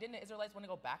one point, didn't the Israelites want to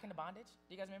go back into bondage?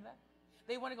 Do you guys remember that?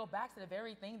 They want to go back to the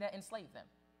very thing that enslaved them.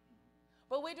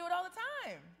 But we do it all the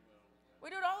time.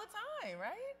 We do it all the time,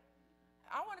 right?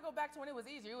 I want to go back to when it was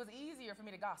easier. It was easier for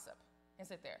me to gossip and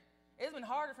sit there. It's been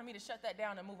harder for me to shut that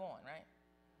down and move on, right?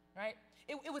 Right?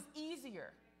 It was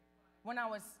easier when I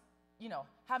was,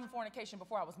 having fornication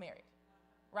before I was married,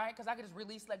 right? Because I could just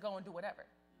release, let go, and do whatever.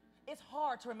 It's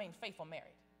hard to remain faithful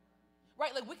married,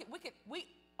 right? Like we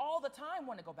all the time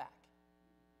want to go back.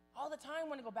 All the time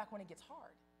want to go back when it gets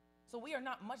hard. So we are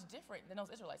not much different than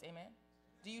those Israelites, amen?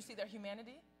 Do you see their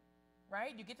humanity,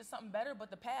 right? You get to something better,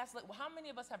 but the past, how many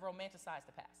of us have romanticized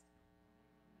the past?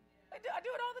 I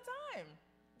do it all the time.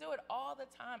 Do it all the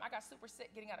time. I got super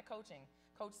sick getting out of coaching.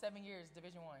 Coached 7 years,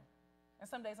 Division I. And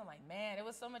some days I'm like, man, it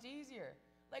was so much easier.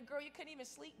 Like, girl, you couldn't even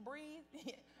sleep, breathe.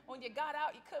 When you got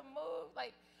out, you couldn't move.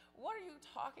 Like, what are you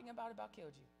talking about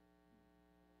killed you?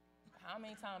 How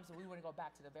many times do we want to go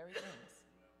back to the very things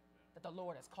that the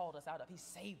Lord has called us out of? He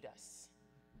saved us.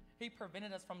 He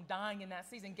prevented us from dying in that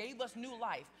season, gave us new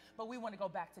life, but we want to go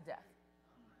back to death.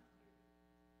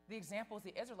 The example is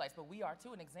the Israelites, but we are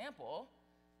too an example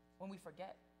when we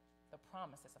forget the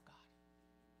promises of God.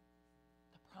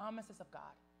 The promises of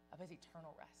God, of his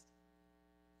eternal rest.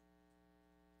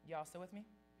 Y'all still with me?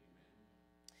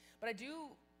 But I do,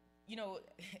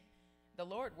 the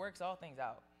Lord works all things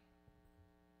out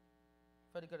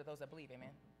for the good of those that believe, amen?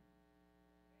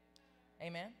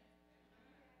 Amen?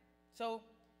 So,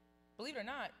 believe it or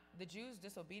not, the Jews'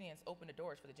 disobedience opened the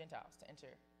doors for the Gentiles to enter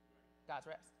God's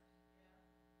rest.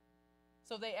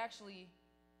 So they actually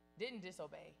didn't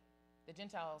disobey. The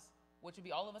Gentiles, which would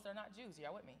be all of us that are not Jews,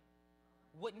 y'all with me,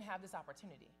 wouldn't have this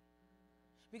opportunity.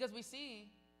 Because we see,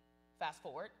 fast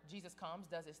forward, Jesus comes,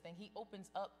 does his thing. He opens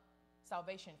up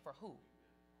salvation for who?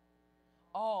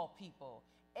 All people,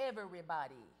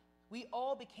 everybody. We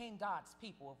all became God's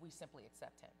people if we simply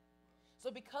accept him. So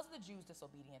because of the Jews'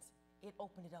 disobedience, it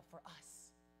opened it up for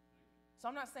us. So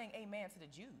I'm not saying amen to the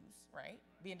Jews, right?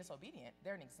 Being disobedient.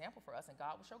 They're an example for us, and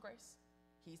God will show grace.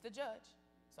 He's the judge.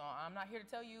 So I'm not here to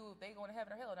tell you if they're going to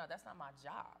heaven or hell or not. That's not my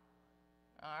job.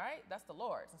 All right? That's the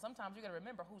Lord's. And sometimes you got to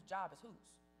remember whose job is whose.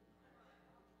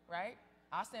 Right?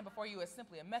 I stand before you as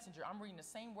simply a messenger. I'm reading the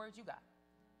same words you got.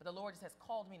 But the Lord just has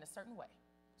called me in a certain way.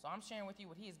 So I'm sharing with you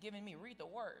what he has given me. Read the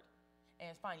word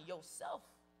and find yourself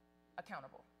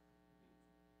accountable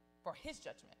for his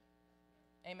judgment.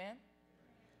 Amen?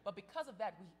 But because of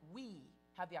that, we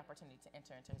have the opportunity to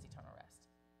enter into his eternal rest.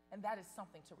 And that is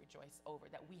something to rejoice over,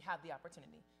 that we have the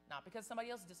opportunity. Not because somebody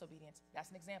else's disobedience. That's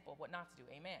an example of what not to do.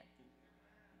 Amen.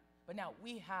 But now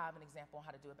we have an example on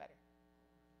how to do it better.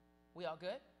 We all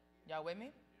good? Y'all with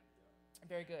me?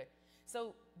 Very good.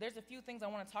 So there's a few things I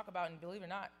want to talk about, and believe it or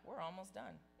not, we're almost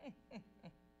done.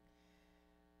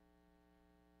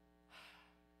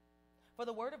 For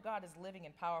the word of God is living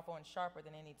and powerful and sharper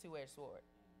than any two-edged sword.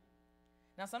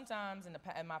 Now, sometimes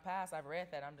in my past, I've read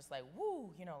that. I'm just like,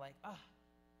 woo,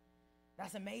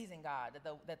 that's amazing, God,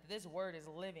 that this word is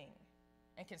living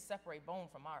and can separate bone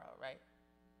from marrow, right?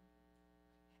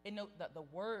 The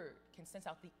word can sense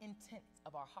out the intent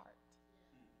of our heart.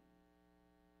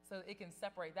 So it can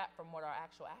separate that from what our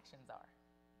actual actions are.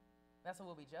 That's what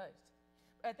will be judged.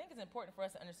 But I think it's important for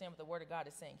us to understand what the word of God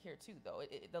is saying here too, though.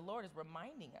 The Lord is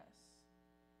reminding us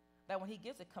that when he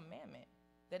gives a commandment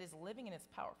that is living and it's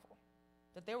powerful,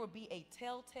 that there will be a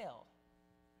telltale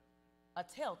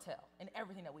in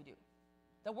everything that we do.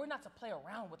 That we're not to play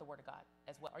around with the word of God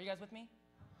as well. Are you guys with me?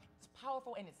 It's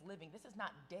powerful and it's living. This is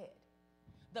not dead.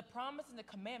 The promise and the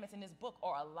commandments in this book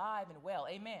are alive and well.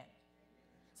 Amen.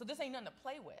 So this ain't nothing to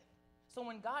play with. So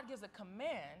when God gives a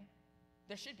command,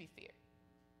 there should be fear.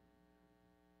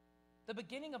 The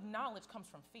beginning of knowledge comes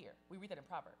from fear. We read that in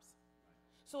Proverbs.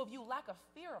 So if you lack a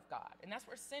fear of God, and that's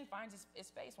where sin finds its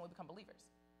face when we become believers,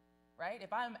 right?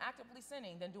 If I'm actively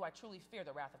sinning, then do I truly fear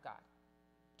the wrath of God?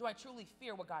 Do I truly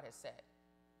fear what God has said?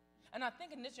 And I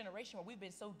think in this generation where we've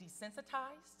been so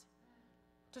desensitized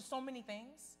to so many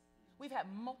things, we've had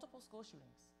multiple school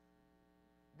shootings.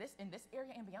 In this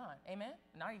area and beyond. Amen?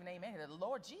 Not even amen. The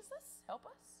Lord Jesus, help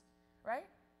us, right?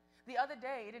 The other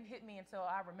day, it didn't hit me until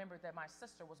I remembered that my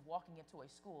sister was walking into a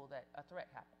school that a threat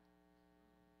happened.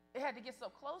 It had to get so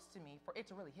close to me for it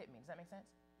to really hit me. Does that make sense?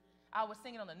 I was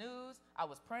seeing it on the news. I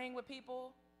was praying with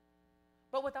people,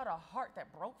 but without a heart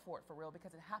that broke for it for real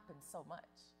because it happened so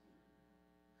much.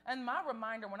 And my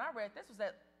reminder when I read this was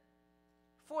that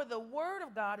for the word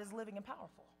of God is living and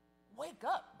powerful. Wake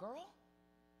up, girl.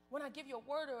 When I give you a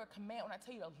word or a command, when I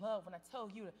tell you to love, when I tell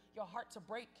you your heart to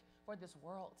break for this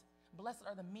world, blessed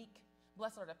are the meek,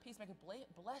 blessed are the peacemakers,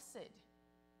 blessed.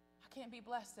 I can't be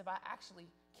blessed if I actually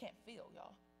can't feel,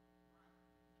 y'all.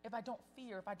 If I don't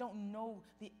fear, if I don't know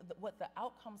what the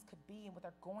outcomes could be and what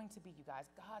they're going to be, you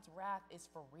guys, God's wrath is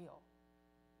for real.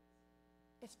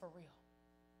 It's for real.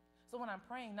 So when I'm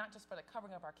praying, not just for the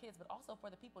covering of our kids, but also for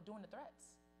the people doing the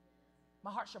threats,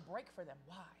 my heart should break for them.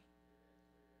 Why?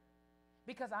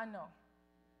 Because I know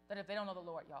that if they don't know the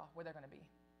Lord, y'all, where they're going to be.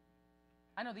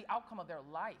 I know the outcome of their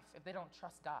life if they don't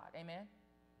trust God. Amen?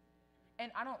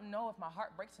 And I don't know if my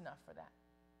heart breaks enough for that.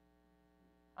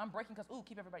 I'm breaking because,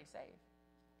 keep everybody safe.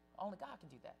 Only God can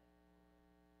do that.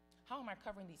 How am I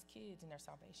covering these kids in their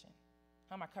salvation?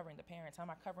 How am I covering the parents? How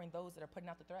am I covering those that are putting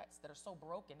out the threats, that are so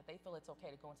broken that they feel it's okay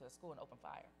to go into a school and open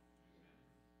fire?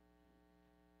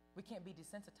 We can't be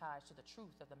desensitized to the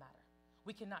truth of the matter.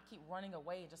 We cannot keep running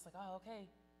away and just like, okay,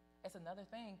 it's another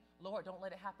thing. Lord, don't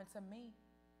let it happen to me.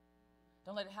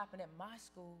 Don't let it happen at my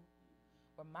school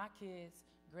where my kids,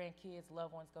 grandkids,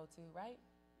 loved ones go to, right?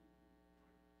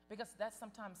 Because that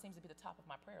sometimes seems to be the top of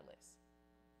my prayer list.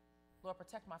 Lord,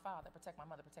 protect my father, protect my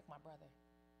mother, protect my brother.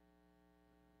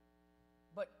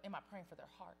 But am I praying for their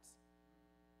hearts?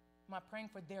 Am I praying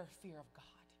for their fear of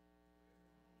God?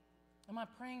 Am I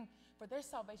praying for their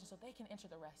salvation so they can enter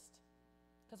the rest?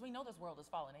 Because we know this world is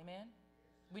fallen, amen?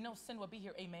 We know sin will be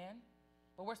here, amen?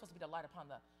 But we're supposed to be the light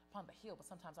upon the hill, but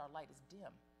sometimes our light is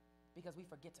dim because we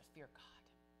forget to fear God.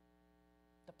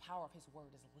 The power of his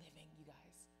word is living, you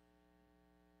guys.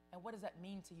 And what does that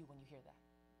mean to you when you hear that?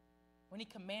 When he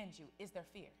commands you, is there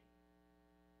fear?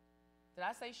 Did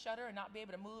I say shudder and not be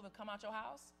able to move and come out your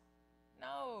house?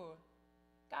 No.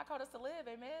 God called us to live,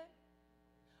 amen?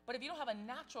 But if you don't have a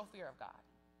natural fear of God,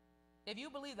 if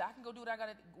you believe that I can go do what I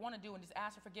want to do and just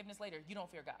ask for forgiveness later, you don't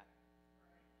fear God.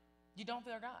 You don't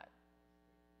fear God.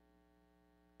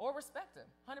 Or respect him,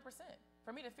 100%.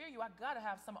 For me to fear you, I got to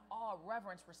have some awe,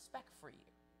 reverence, respect for you.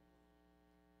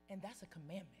 And that's a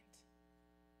commandment.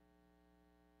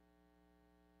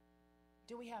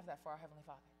 Do we have that for our Heavenly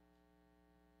Father?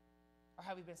 Or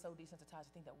have we been so desensitized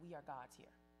to think that we are God's here?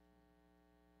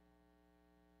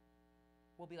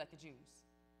 We'll be like the Jews,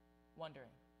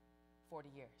 wandering 40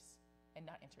 years and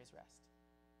not enter his rest.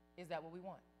 Is that what we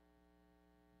want?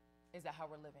 Is that how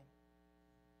we're living?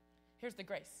 Here's the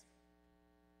grace.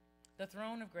 The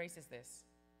throne of grace is this.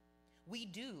 We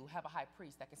do have a high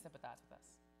priest that can sympathize with us.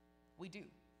 We do.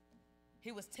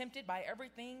 He was tempted by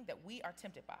everything that we are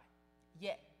tempted by,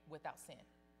 yet without sin.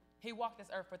 He walked this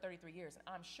earth for 33 years, and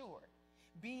I'm sure,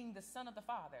 being the son of the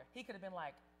Father, he could have been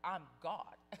like, I'm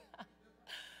God.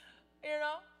 You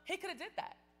know, he could have did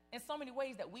that. in so many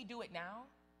ways that we do it now.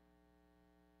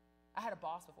 I had a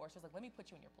boss before. She was like, let me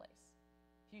put you in your place.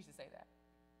 She used to say that.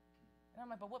 And I'm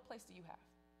like, but what place do you have?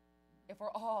 If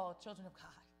we're all children of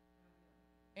God,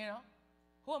 you know?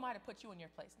 Who am I to put you in your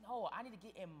place? No, I need to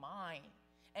get in mine,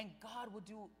 and God will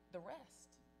do the rest.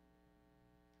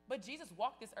 But Jesus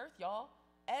walked this earth, y'all,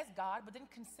 as God, but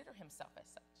didn't consider himself as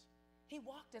such. He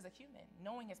walked as a human,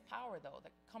 knowing his power, though,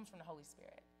 that comes from the Holy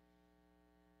Spirit.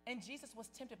 And Jesus was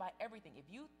tempted by everything. If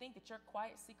you think that your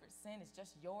quiet, secret sin is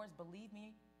just yours, believe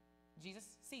me, Jesus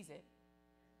sees it,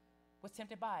 was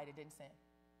tempted by it, and didn't sin.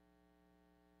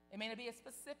 It may not be as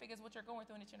specific as what you're going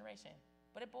through in each generation,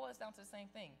 but it boils down to the same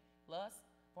thing. Lust,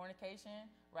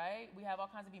 fornication, right? We have all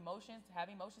kinds of emotions. Have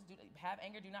emotions, have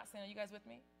anger, do not sin. Are you guys with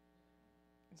me?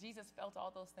 Jesus felt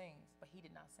all those things, but he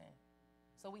did not sin.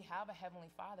 So we have a heavenly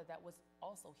Father that was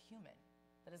also human,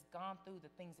 that has gone through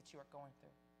the things that you are going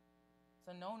through.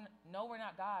 So no, we're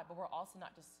not God, but we're also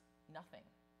not just nothing.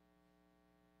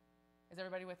 Is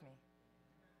everybody with me?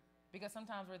 Because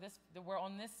sometimes we're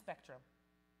on this spectrum.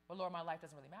 But Lord, my life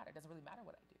doesn't really matter. It doesn't really matter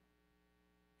what I do.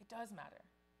 It does matter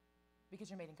because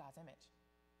you're made in God's image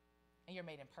and you're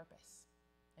made in purpose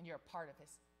and you're a part of his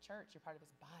church. You're part of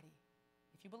his body.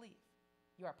 If you believe,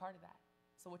 you are a part of that.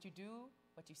 So what you do,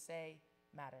 what you say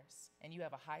matters. And you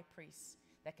have a high priest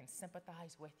that can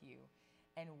sympathize with you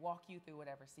and walk you through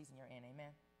whatever season you're in.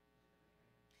 Amen.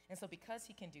 And so because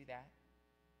he can do that,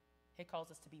 he calls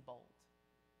us to be bold.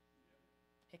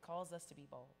 He calls us to be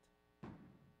bold.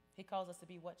 He calls us to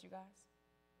be what, you guys?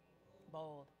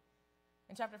 Bold.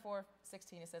 In chapter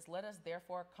 4:16, it says, let us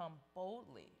therefore come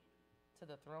boldly to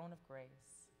the throne of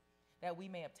grace, that we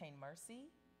may obtain mercy,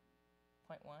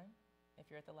 point 1, if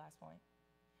you're at the last point,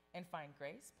 and find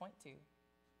grace, point 2,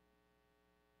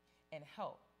 and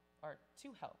help, or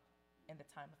to help in the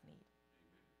time of need,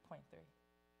 point 3.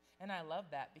 And I love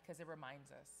that because it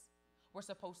reminds us we're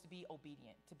supposed to be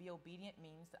obedient. To be obedient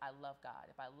means that I love God.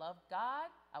 If I love God,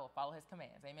 I will follow his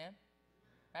commands. Amen?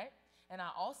 Right? And I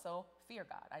also fear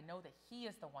God. I know that he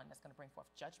is the one that's going to bring forth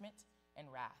judgment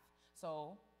and wrath.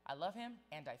 So I love him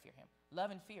and I fear him.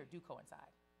 Love and fear do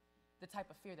coincide. The type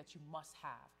of fear that you must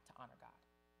have to honor God.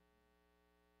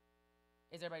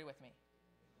 Is everybody with me?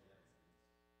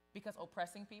 Because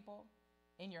oppressing people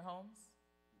in your homes,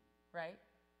 right?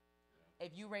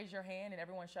 If you raise your hand and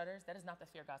everyone shudders, that is not the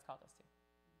fear God's called us to.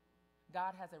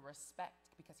 God has a respect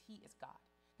because he is God.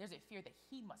 There's a fear that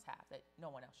he must have that no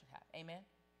one else should have. Amen?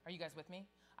 Are you guys with me?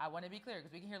 I want to be clear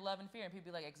because we can hear love and fear and people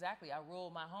be like, exactly, I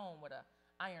rule my home with an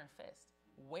iron fist.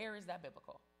 Where is that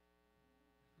biblical?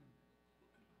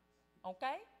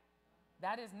 Okay?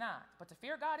 That is not. But to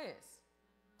fear God is.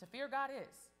 To fear God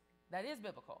is. That is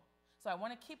biblical. So I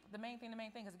want to keep the main thing,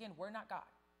 because again, we're not God.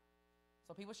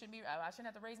 So people shouldn't be, I shouldn't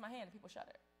have to raise my hand and people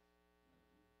shudder.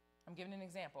 I'm giving an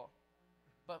example,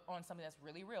 but on something that's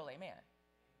really real, amen.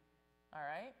 All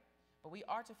right? But we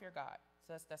are to fear God.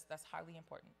 So that's highly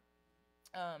important.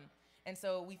 And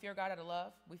so we fear God out of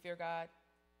love. We fear God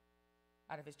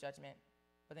out of his judgment.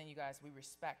 But then you guys, we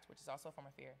respect, which is also a form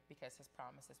of fear, because his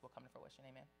promises will come to fruition,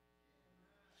 amen.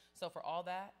 So for all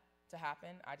that to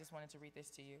happen, I just wanted to read this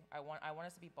to you. I want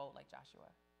us to be bold like Joshua.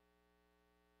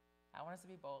 I want us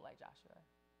to be bold like Joshua.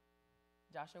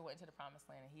 Joshua went into the promised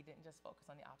land and he didn't just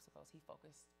focus on the obstacles, he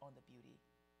focused on the beauty.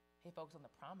 He focused on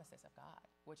the promises of God,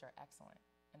 which are excellent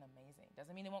and amazing.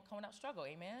 Doesn't mean they won't come without struggle,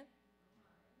 amen?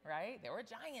 Right? There were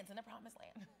giants in the promised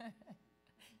land.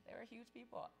 They were huge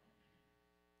people.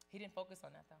 He didn't focus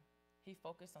on that though. He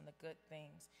focused on the good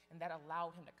things, and that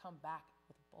allowed him to come back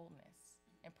with boldness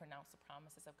and pronounce the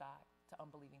promises of God to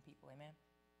unbelieving people, amen?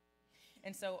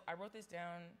 And so I wrote this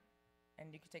down,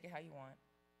 and you can take it how you want.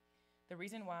 The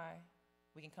reason why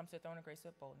we can come to the throne of grace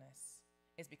with boldness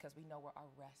is because we know where our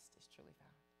rest is truly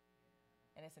found.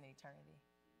 And it's in eternity.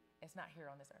 It's not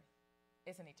here on this earth.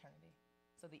 It's in eternity.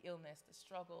 So the illness, the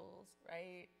struggles,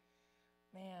 right?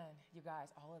 Man, you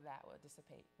guys, all of that will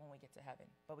dissipate when we get to heaven.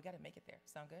 But we got to make it there.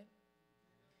 Sound good?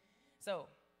 So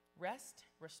rest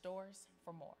restores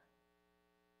for more.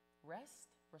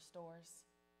 Rest restores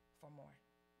for more.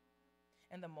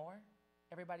 And the more,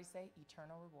 everybody say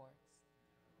eternal rewards.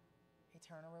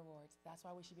 Eternal rewards. That's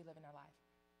why we should be living our life.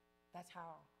 That's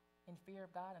how. In fear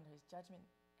of God, under his judgment,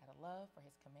 out of love for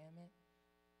his commandment,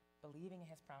 believing in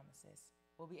his promises,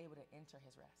 we'll be able to enter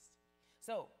his rest.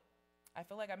 So, I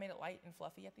feel like I made it light and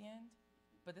fluffy at the end,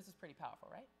 but this is pretty powerful,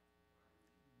 right?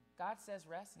 God says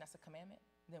rest, and that's a commandment.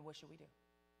 Then what should we do?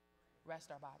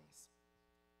 Rest our bodies.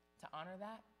 To honor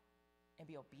that and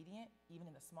be obedient, even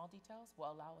in the small details, will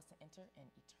allow us to enter an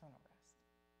eternal rest.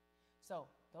 So,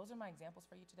 those are my examples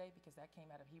for you today because that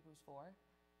came out of Hebrews 4.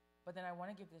 But then I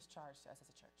want to give this charge to us as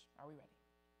a church. Are we ready?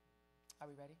 Are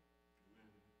we ready?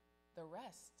 The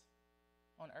rest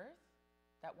on earth,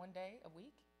 that one day a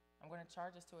week, I'm going to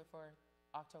charge us to it for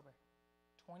October.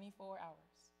 24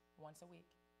 hours once a week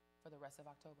for the rest of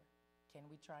October. Can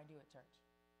we try and do it, church?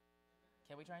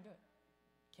 Can we try and do it?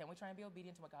 Can we try and be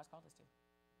obedient to what God's called us to?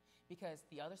 Because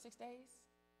the other 6 days,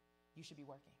 you should be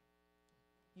working.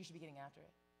 You should be getting after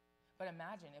it. But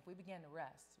imagine if we began to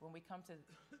rest, when we come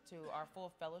to our full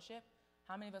fellowship,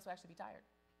 how many of us will actually be tired?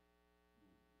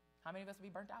 How many of us will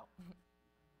be burnt out?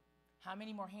 How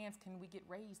many more hands can we get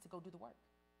raised to go do the work?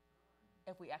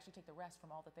 If we actually take the rest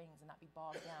from all the things and not be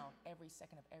bogged down every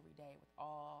second of every day with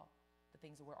all the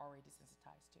things that we're already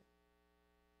desensitized to.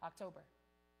 October,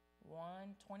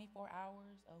 24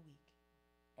 hours a week,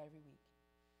 every week.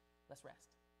 Let's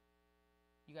rest.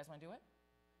 You guys want to do it?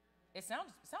 It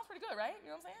sounds pretty good, right? You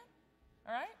know what I'm saying?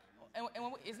 All right?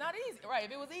 And it's not easy, right?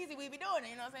 If it was easy, we'd be doing it.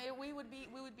 You know what I'm saying? We would be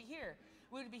here.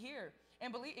 We would be here. And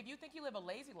believe, if you think you live a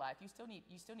lazy life, you still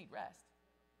need rest.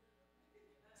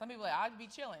 Some people are like, I'd be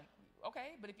chilling.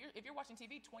 Okay, but if you're watching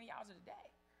TV 20 hours a day,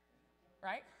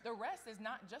 right? The rest is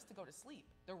not just to go to sleep.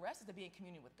 The rest is to be in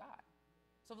communion with God.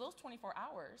 So for those 24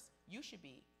 hours, you should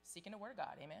be seeking the word of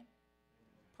God. Amen?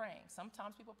 Praying.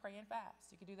 Sometimes people pray and fast.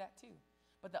 You can do that too.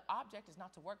 But the object is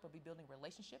not to work, but be building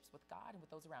relationships with God and with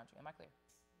those around you. Am I clear?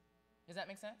 Does that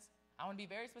make sense? I want to be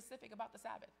very specific about the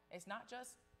Sabbath. It's not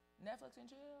just Netflix and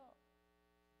chill.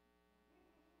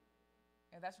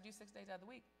 If that's what you do 6 days out of the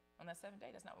week, on that 7th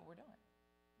day, that's not what we're doing.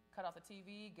 Cut off the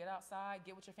TV, get outside,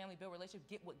 get with your family, build relationships,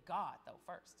 get with God, though,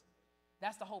 first.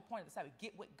 That's the whole point of the Sabbath.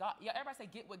 Get with God. Yeah, everybody say,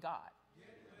 get with God. Get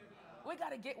with God. We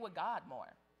got to get with God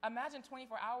more. Imagine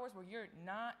 24 hours where you're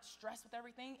not stressed with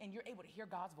everything and you're able to hear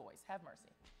God's voice. Have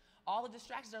mercy. All the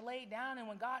distractions are laid down, and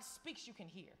when God speaks, you can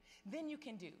hear. Then you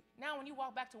can do. Now, when you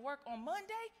walk back to work on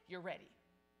Monday, you're ready.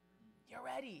 You're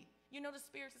ready. You know the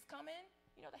spirits is coming.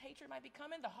 You know the hatred might be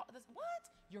coming. What?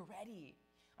 You're ready.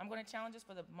 I'm going to challenge us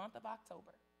for the month of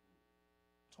October.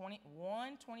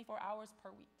 24 hours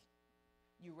per week.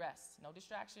 You rest. No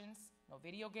distractions, no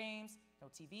video games, no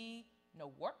TV,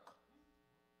 no work.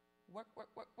 Work.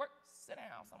 Sit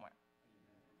down somewhere.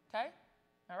 Okay?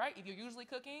 All right? If you're usually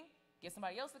cooking, get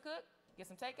somebody else to cook. Get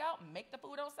some takeout. Make the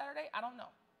food on Saturday. I don't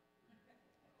know.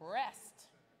 Rest.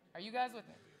 Are you guys with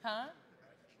me? Huh?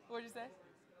 What'd you say?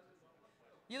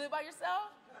 You live by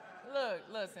yourself? Look,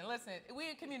 listen. We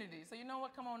in community, so you know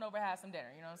what? Come on over, have some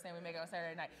dinner. You know what I'm saying? We make it on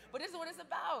Saturday night. But this is what it's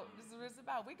about.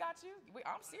 We got you.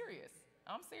 I'm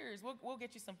serious. We'll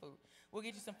get you some food. We're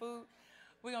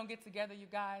going to get together, you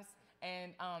guys.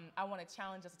 And I want to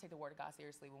challenge us to take the word of God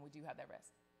seriously when we do have that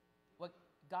rest. What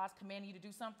God's commanding you to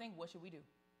do something, what should we do?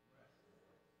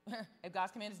 If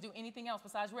God's commanded us to do anything else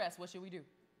besides rest, what should we do?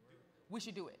 We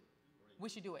should do it. We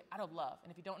should do it out of love.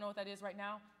 And if you don't know what that is right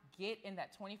now, get in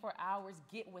that 24 hours,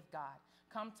 get with God.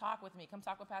 Come talk with me. Come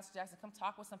talk with Pastor Jackson. Come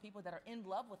talk with some people that are in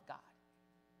love with God.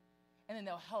 And then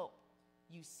they'll help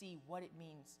you see what it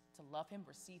means to love him,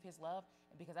 receive his love.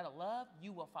 And because out of love,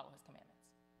 you will follow his commandments.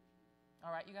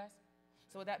 All right, you guys?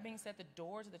 So with that being said, the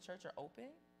doors of the church are open.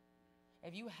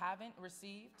 If you haven't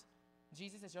received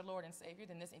Jesus as your Lord and Savior,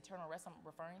 then this eternal rest I'm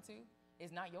referring to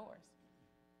is not yours.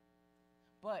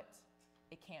 But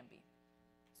it can be.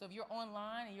 So if you're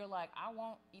online and you're like, I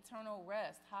want eternal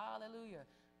rest, hallelujah,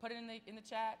 put it in the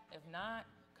chat. If not,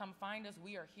 come find us.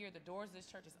 We are here. The doors of this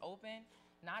church is open,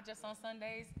 not just on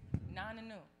Sundays, 9 to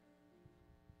noon.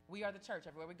 We are the church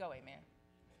everywhere we go, amen.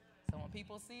 So when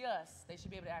people see us, they should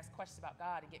be able to ask questions about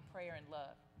God and get prayer and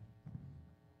love.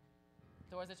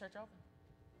 Doors of the church are open.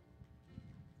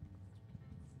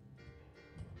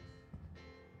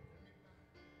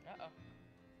 Uh-oh.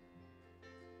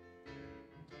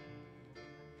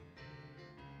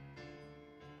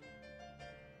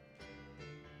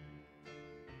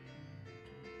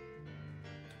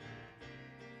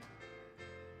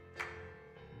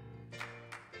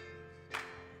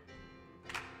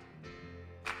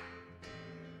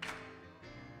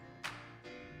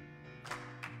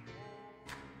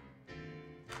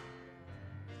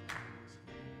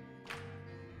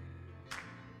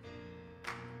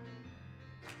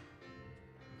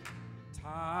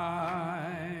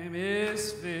 Time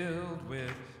is filled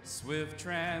with swift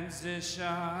transition.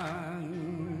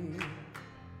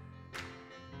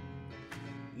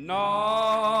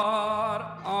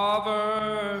 Not of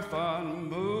earth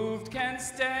unmoved can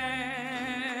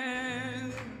stand.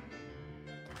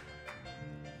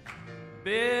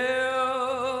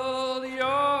 Build your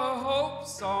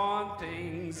hopes on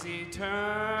things eternal.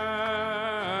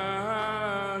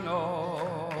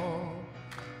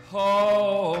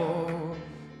 Hold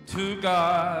to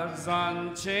God's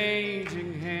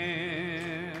unchanging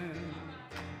hand.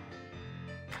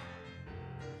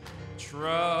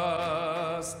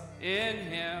 trust in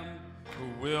him who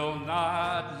will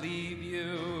not leave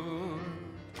you.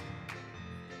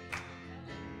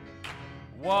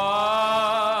 Whatsoever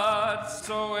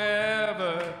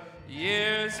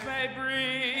years may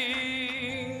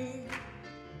bring,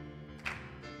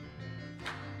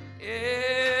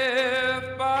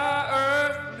 if by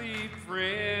earthly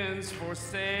friends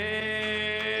forsaken,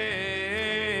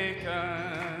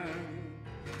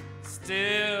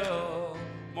 still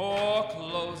more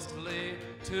closely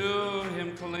to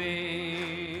him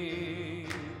cling.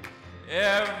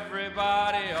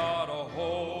 Everybody ought to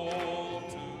hold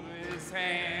to his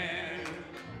hand,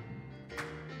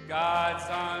 God's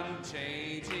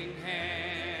unchanging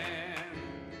hand.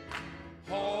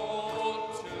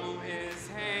 Hold to his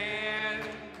hand,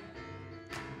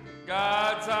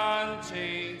 God's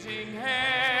unchanging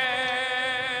hand.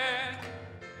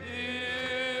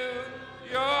 Build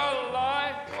your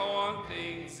life on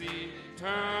things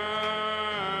eternal.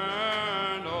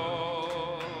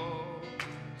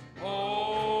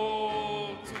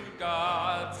 Hold to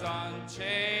God's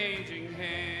unchanging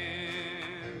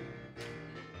hand.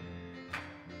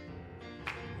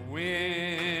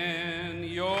 When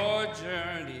your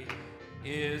journey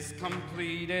is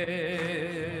completed,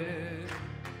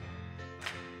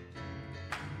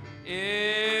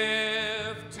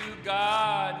 if to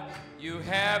God you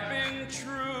have been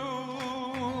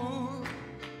true,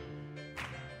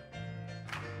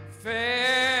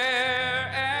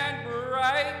 fair and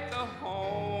bright the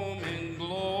home in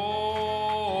glory,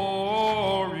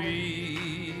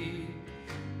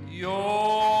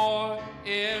 your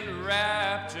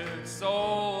enraptured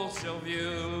soul shall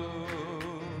view.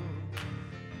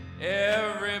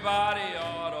 Everybody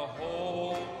ought to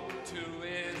hold to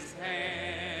his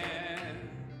hand,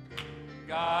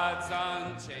 God's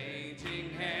unchanging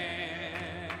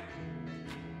hand.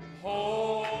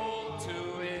 Hold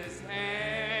to his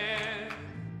hand,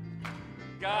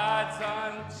 God's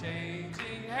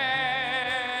unchanging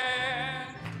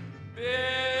hand.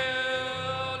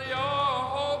 Build your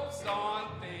hopes on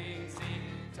things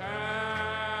eternal.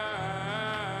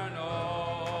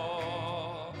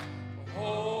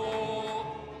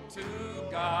 Hold to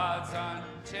God's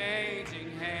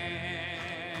unchanging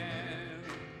hand.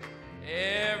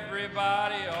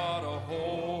 Everybody ought to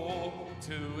hold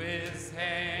to his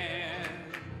hand,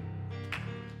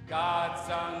 God's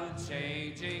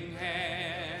unchanging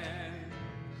hand.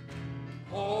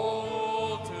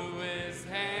 Hold to his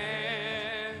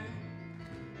hand,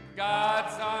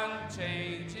 God's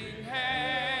unchanging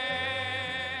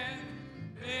hand.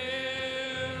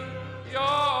 Build your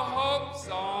hopes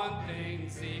on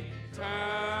things eternal.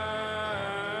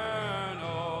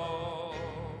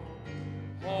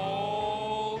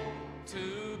 Hold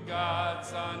to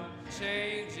God's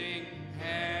unchanging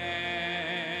hand.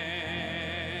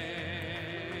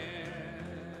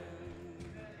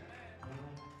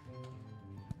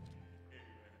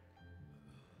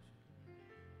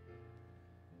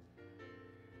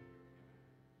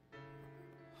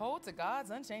 Hold to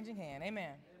God's unchanging hand.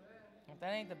 Amen. If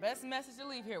that ain't the best message to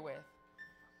leave here with,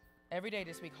 every day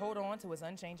this week, hold on to his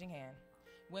unchanging hand.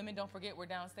 Women, don't forget we're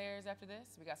downstairs after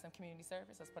this. We got some community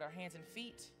service. Let's put our hands and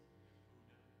feet.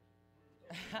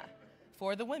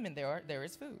 For the women, there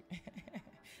is food.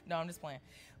 No, I'm just playing.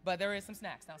 But there is some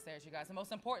snacks downstairs, you guys. And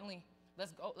most importantly,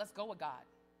 let's go with God.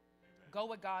 Go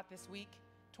with God this week.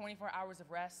 24 hours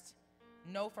of rest.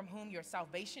 Know from whom your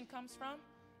salvation comes from,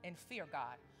 and fear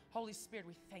God. Holy Spirit,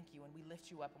 we thank you and we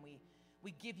lift you up and we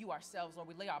give you ourselves, Lord.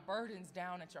 We lay our burdens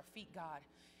down at your feet, God.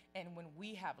 And when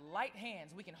we have light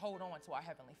hands, we can hold on to our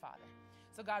Heavenly Father.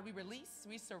 So God, we release,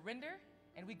 we surrender,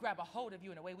 and we grab a hold of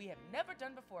you in a way we have never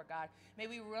done before, God. May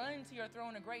we run to your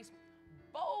throne of grace.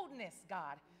 Boldness,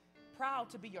 God. Proud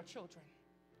to be your children.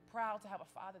 Proud to have a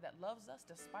Father that loves us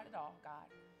despite it all, God.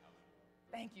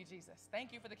 Thank you, Jesus.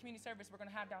 Thank you for the community service we're going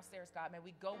to have downstairs, God. May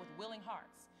we go with willing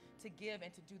hearts to give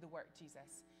and to do the work,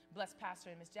 Jesus. Bless Pastor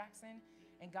and Ms. Jackson.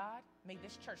 And God, may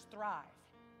this church thrive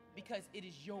because it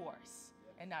is yours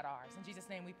and not ours. In Jesus'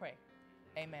 name we pray.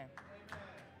 Amen.